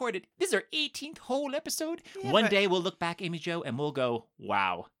 we've recorded, this is our 18th whole episode. Yeah, One but- day we'll look back, Amy Jo, and we'll go,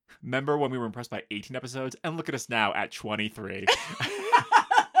 wow. Remember when we were impressed by 18 episodes? And look at us now at 23.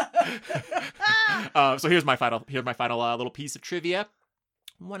 So here's my final little piece of trivia.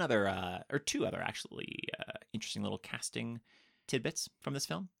 One other, or two other actually, interesting little casting tidbits from this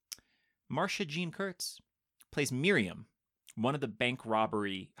film. Marcia Jean Kurtz plays Miriam, one of the bank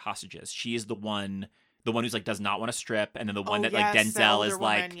robbery hostages. She is the one who's like does not want to strip, and then the one that like yes, the Denzel elder is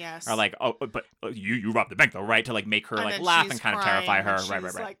like, woman, yes. are like, oh, but you robbed the bank though, right? To like make her And like then laugh she's and kind of crying, terrify her, and right.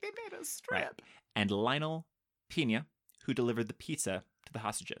 she's like, they made us strip. Right. And Lionel Pena, who delivered the pizza to the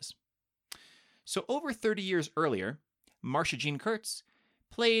hostages. So over 30 years earlier, Marcia Jean Kurtz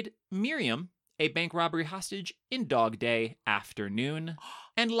played Miriam, a bank robbery hostage in Dog Day Afternoon,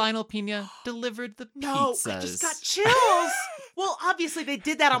 and Lionel Pena delivered the No, pizzas. I just got chills. Well, obviously they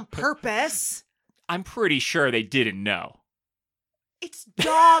did that on purpose. I'm pretty sure they didn't know. It's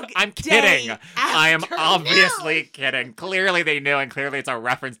Dog I'm Day kidding. I am Afternoon. obviously kidding. Clearly they knew, and clearly it's a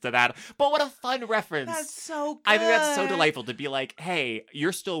reference to that. But what a fun reference. That's so good. I think that's so delightful to be like, hey,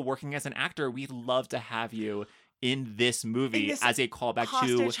 you're still working as an actor. We'd love to have you in this movie In this as a callback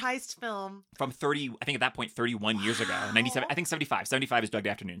Hostage to heist film. from 30, I think at that point, 31 years ago. 97, I think 75. 75 is Dog Day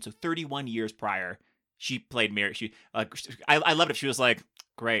Afternoon. So 31 years prior, she played Mary. I loved it. She was like,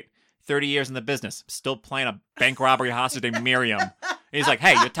 great. 30 years in the business, still playing a bank robbery hostage named Miriam. And he's like,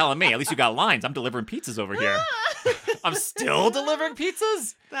 hey, you're telling me. At least you got lines. I'm delivering pizzas over here. I'm still delivering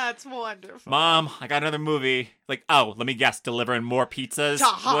pizzas? That's wonderful. Mom, I got another movie. Like, oh, let me guess, delivering more pizzas? To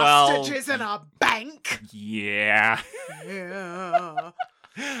hostages in a bank. Yeah. Yeah.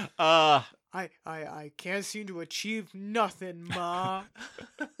 I can't seem to achieve nothing, Ma.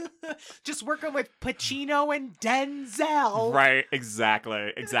 Just working with Pacino and Denzel. Right,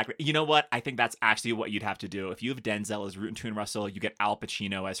 exactly. You know what? I think that's actually what you'd have to do. If you have Denzel as Root and Russell, you get Al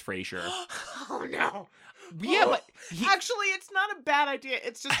Pacino as Frasier. Oh no. Yeah, but Actually, it's not a bad idea.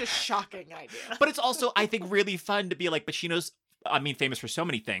 It's just a shocking idea. but it's also, I think, really fun to be like Pacino's. I mean, famous for so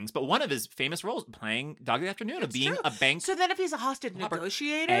many things, but one of his famous roles playing Dog Day Afternoon of It's being true. a bank. So then if he's a hostage Robert.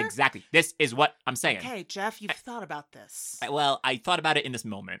 negotiator? Exactly. This is what I'm saying. Okay, Jeff, you've thought about this. Well, I thought about it in this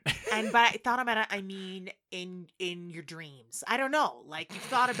moment. But I thought about it, I mean, in your dreams. I don't know. Like, you've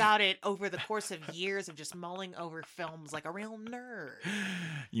thought about it over the course of years of just mulling over films like a real nerd.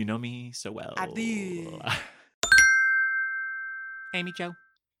 You know me so well. I do. Amy Jo,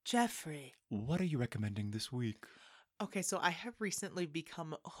 Jeffrey. what are you recommending this week? Okay, so I have recently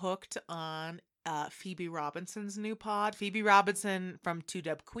become hooked on Phoebe Robinson's new pod. Phoebe Robinson from Two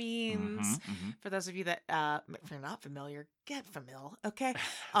Dub Queens. For those of you that, if you're not familiar, get familiar, okay?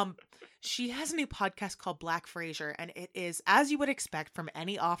 She has a new podcast called Black Frasier, and it is, as you would expect from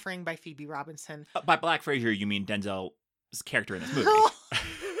any offering by Phoebe Robinson. By Black Frasier, you mean Denzel's character in this movie.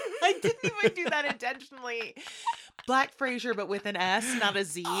 I didn't even do that intentionally. Black Frasier, but with an S, not a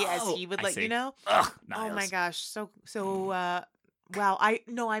Z, as he would I let see. you know. Ugh, Oh my Niles. gosh, wow,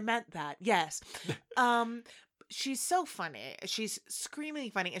 I meant that. Yes. She's so funny. She's screamingly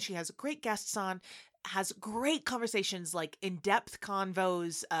funny, and she has great guests on, has great conversations, like in-depth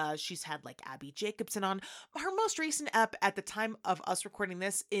convos. She's had like Abby Jacobson on. Her most recent ep at the time of us recording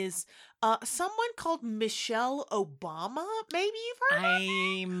this is someone called Michelle Obama. Maybe you've heard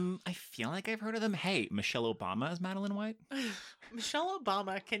of I feel like I've heard of them. Hey, Michelle Obama is Madeline White? Michelle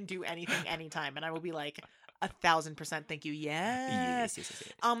Obama can do anything anytime, and I will be like 1,000% thank you. Yes.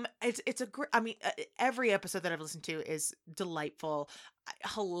 It's a great. I mean, every episode that I've listened to is delightful,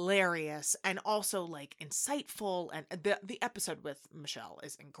 hilarious, and also like insightful. And the episode with Michelle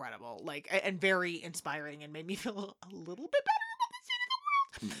is incredible, like, and very inspiring, and made me feel a little bit better about the state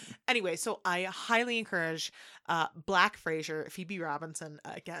of the world. Anyway, so I highly encourage Black Frasier, Phoebe Robinson.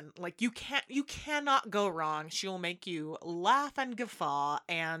 Again, like you cannot go wrong. She will make you laugh and guffaw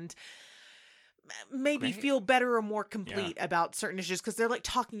and maybe Great. feel better or more complete about certain issues, because they're like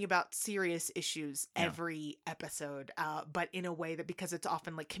talking about serious issues every episode, but in a way that, because it's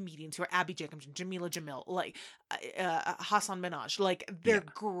often like comedians who are Abby Jacobson, Jamila Jamil, like Hassan Minaj, like they're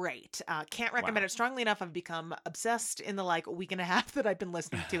great. Can't recommend it strongly enough. I've become obsessed in the like week and a half that I've been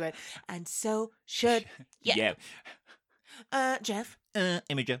listening to it, and so should you. Jeff,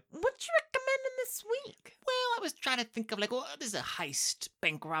 Amy Jo. what you recommending this week? Well, I was trying to think of like, well, this is a heist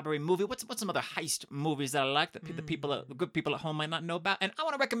bank robbery movie. What's some other heist movies that I like that the good people at home might not know about? And I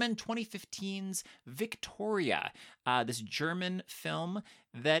want to recommend 2015's Victoria, this German film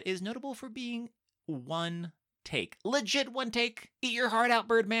that is notable for being one take, legit one take. Eat your heart out,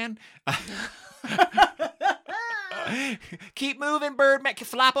 Birdman. Keep moving, Birdman.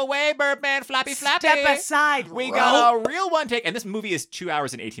 Flap away, Birdman. Flappy, flappy. Step aside. We got a real one take, and this movie is 2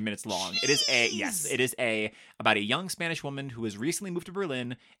 hours and 18 minutes long. Jeez. It is about a young Spanish woman who has recently moved to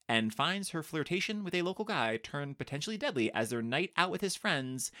Berlin and finds her flirtation with a local guy turn potentially deadly as their night out with his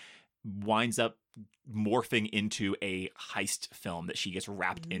friends winds up morphing into a heist film that she gets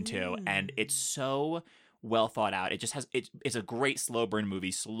wrapped into, and it's so well thought out. It just has it's a great slow burn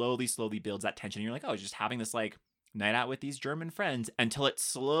movie. Slowly builds that tension. You're like, oh, just having this like night out with these German friends until it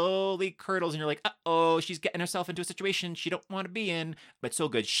slowly curdles and you're like, uh-oh, she's getting herself into a situation she don't want to be in. But so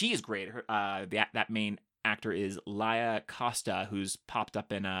good. She is great. Her, that main actor is Laia Costa, who's popped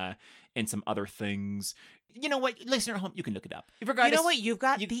up in some other things. You know what? Listener at home, you can look it up. You know what? You've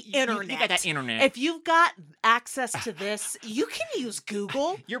got the internet. You got that internet. If you've got access to this, you can use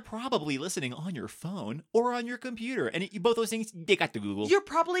Google. You're probably listening on your phone or on your computer. And both those things, they got the Google. You're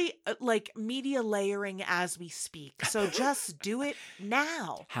probably like media layering as we speak. So just do it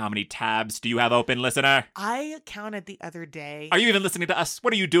now. How many tabs do you have open, listener? I counted the other day. Are you even listening to us?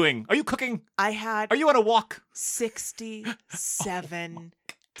 What are you doing? Are you cooking? I had Are you on a walk? 67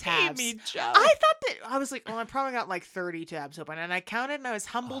 tabs. Amy Jo. I thought that I was like, well, I probably got like 30 tabs open, and I counted, and I was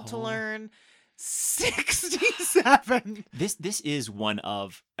humbled to learn 67. This is one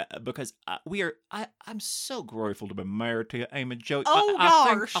of because I'm so grateful to be married to you, Amy Jo. Oh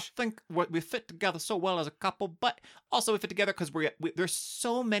I gosh, think we fit together so well as a couple, but also we fit together because there's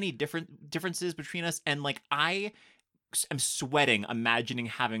so many differences between us, and like I'm sweating imagining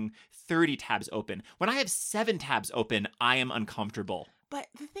having 30 tabs open. When I have 7 tabs open, I am uncomfortable. But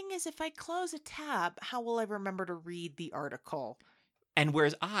the thing is, if I close a tab, how will I remember to read the article? And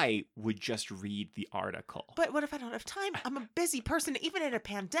whereas I would just read the article. But what if I don't have time? I'm a busy person. Even in a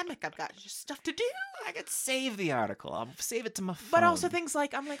pandemic, I've got just stuff to do. I could save the article. I'll save it to my phone. But also things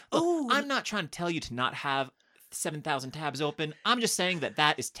like, I'm like, oh. I'm not trying to tell you to not have 7,000 tabs open. I'm just saying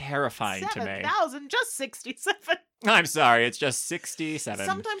that is terrifying to me. 7,000, just 67. I'm sorry, it's just 67.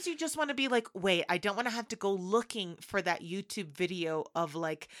 Sometimes you just want to be like, wait, I don't want to have to go looking for that YouTube video of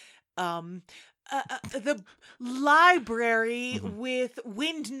like the library with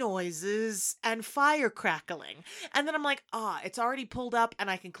wind noises and fire crackling. And then I'm like, it's already pulled up and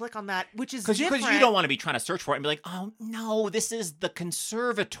I can click on that, which is different. Because you don't want to be trying to search for it and be like, oh no, this is the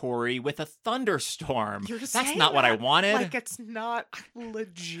conservatory with a thunderstorm. That's not what I wanted. Like it's not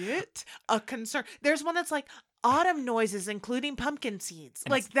legit a concern. There's one that's like, autumn noises, including pumpkin seeds.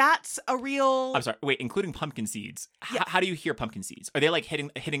 And like that's a real. I'm sorry. Wait, including pumpkin seeds. Yeah. How do you hear pumpkin seeds? Are they like hitting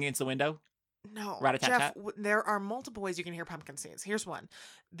against the window? No, Rat-a-tat-tat? Jeff. There are multiple ways you can hear pumpkin seeds. Here's one: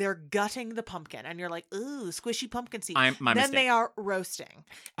 they're gutting the pumpkin, and you're like, "Ooh, squishy pumpkin seed." My then mistake. They are roasting,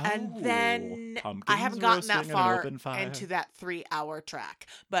 and then I haven't gotten that far into that 3-hour track,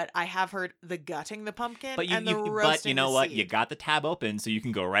 but I have heard the gutting the pumpkin and the roasting. But you know what? Seed. You got the tab open, so you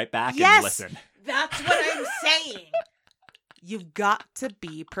can go right back yes, and listen. That's what I'm saying. You've got to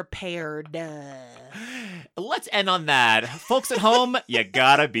be prepared. Let's end on that. Folks at home, you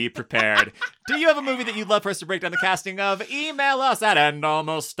gotta be prepared. Do you have a movie that you'd love for us to break down the casting of? Email us at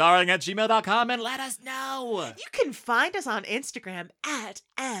andalmoststarring@gmail.com and let us know. You can find us on Instagram at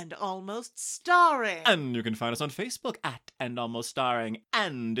andalmoststarring. And you can find us on Facebook at andalmoststarring.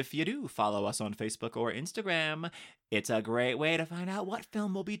 And if you do follow us on Facebook or Instagram, it's a great way to find out what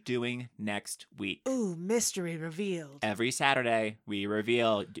film we'll be doing next week. Ooh, mystery revealed. Every Saturday, we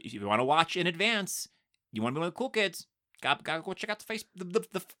reveal. If you want to watch in advance, you want to be one of the cool kids, gotta go check out the face, the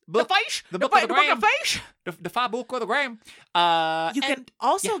book, the book of the gram, the file book of the gram. You can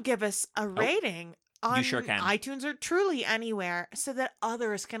also give us a rating on you sure can. iTunes or Truly anywhere, so that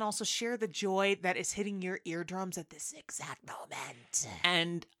others can also share the joy that is hitting your eardrums at this exact moment.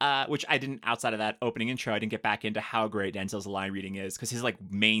 And which I didn't, outside of that opening intro, I didn't get back into how great Denzel's line reading is, because his like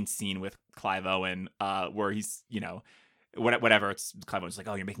main scene with Clive Owen, where he's, you know, whatever, it's Clive Owen's like,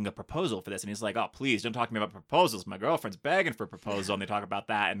 oh, you're making a proposal for this, and he's like, oh, please don't talk to me about proposals, my girlfriend's begging for a proposal, and they talk about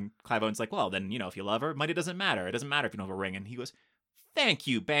that, and Clive Owen's like, well, then, you know, if you love her, money doesn't matter, it doesn't matter if you don't have a ring. And he goes, thank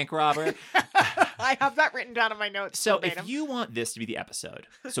you, bank robber. I have that written down in my notes. So if you want this to be the episode,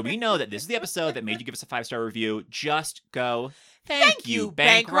 so we know that this is the episode that made you give us a 5-star review, just go, thank you,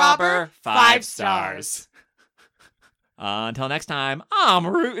 bank robber, 5 stars. Until next time, I'm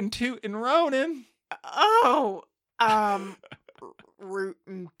rootin' tootin' Ronin.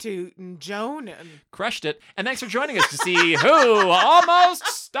 rootin' tootin' Jonan. Crushed it. And thanks for joining us to see who almost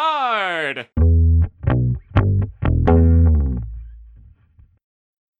starred.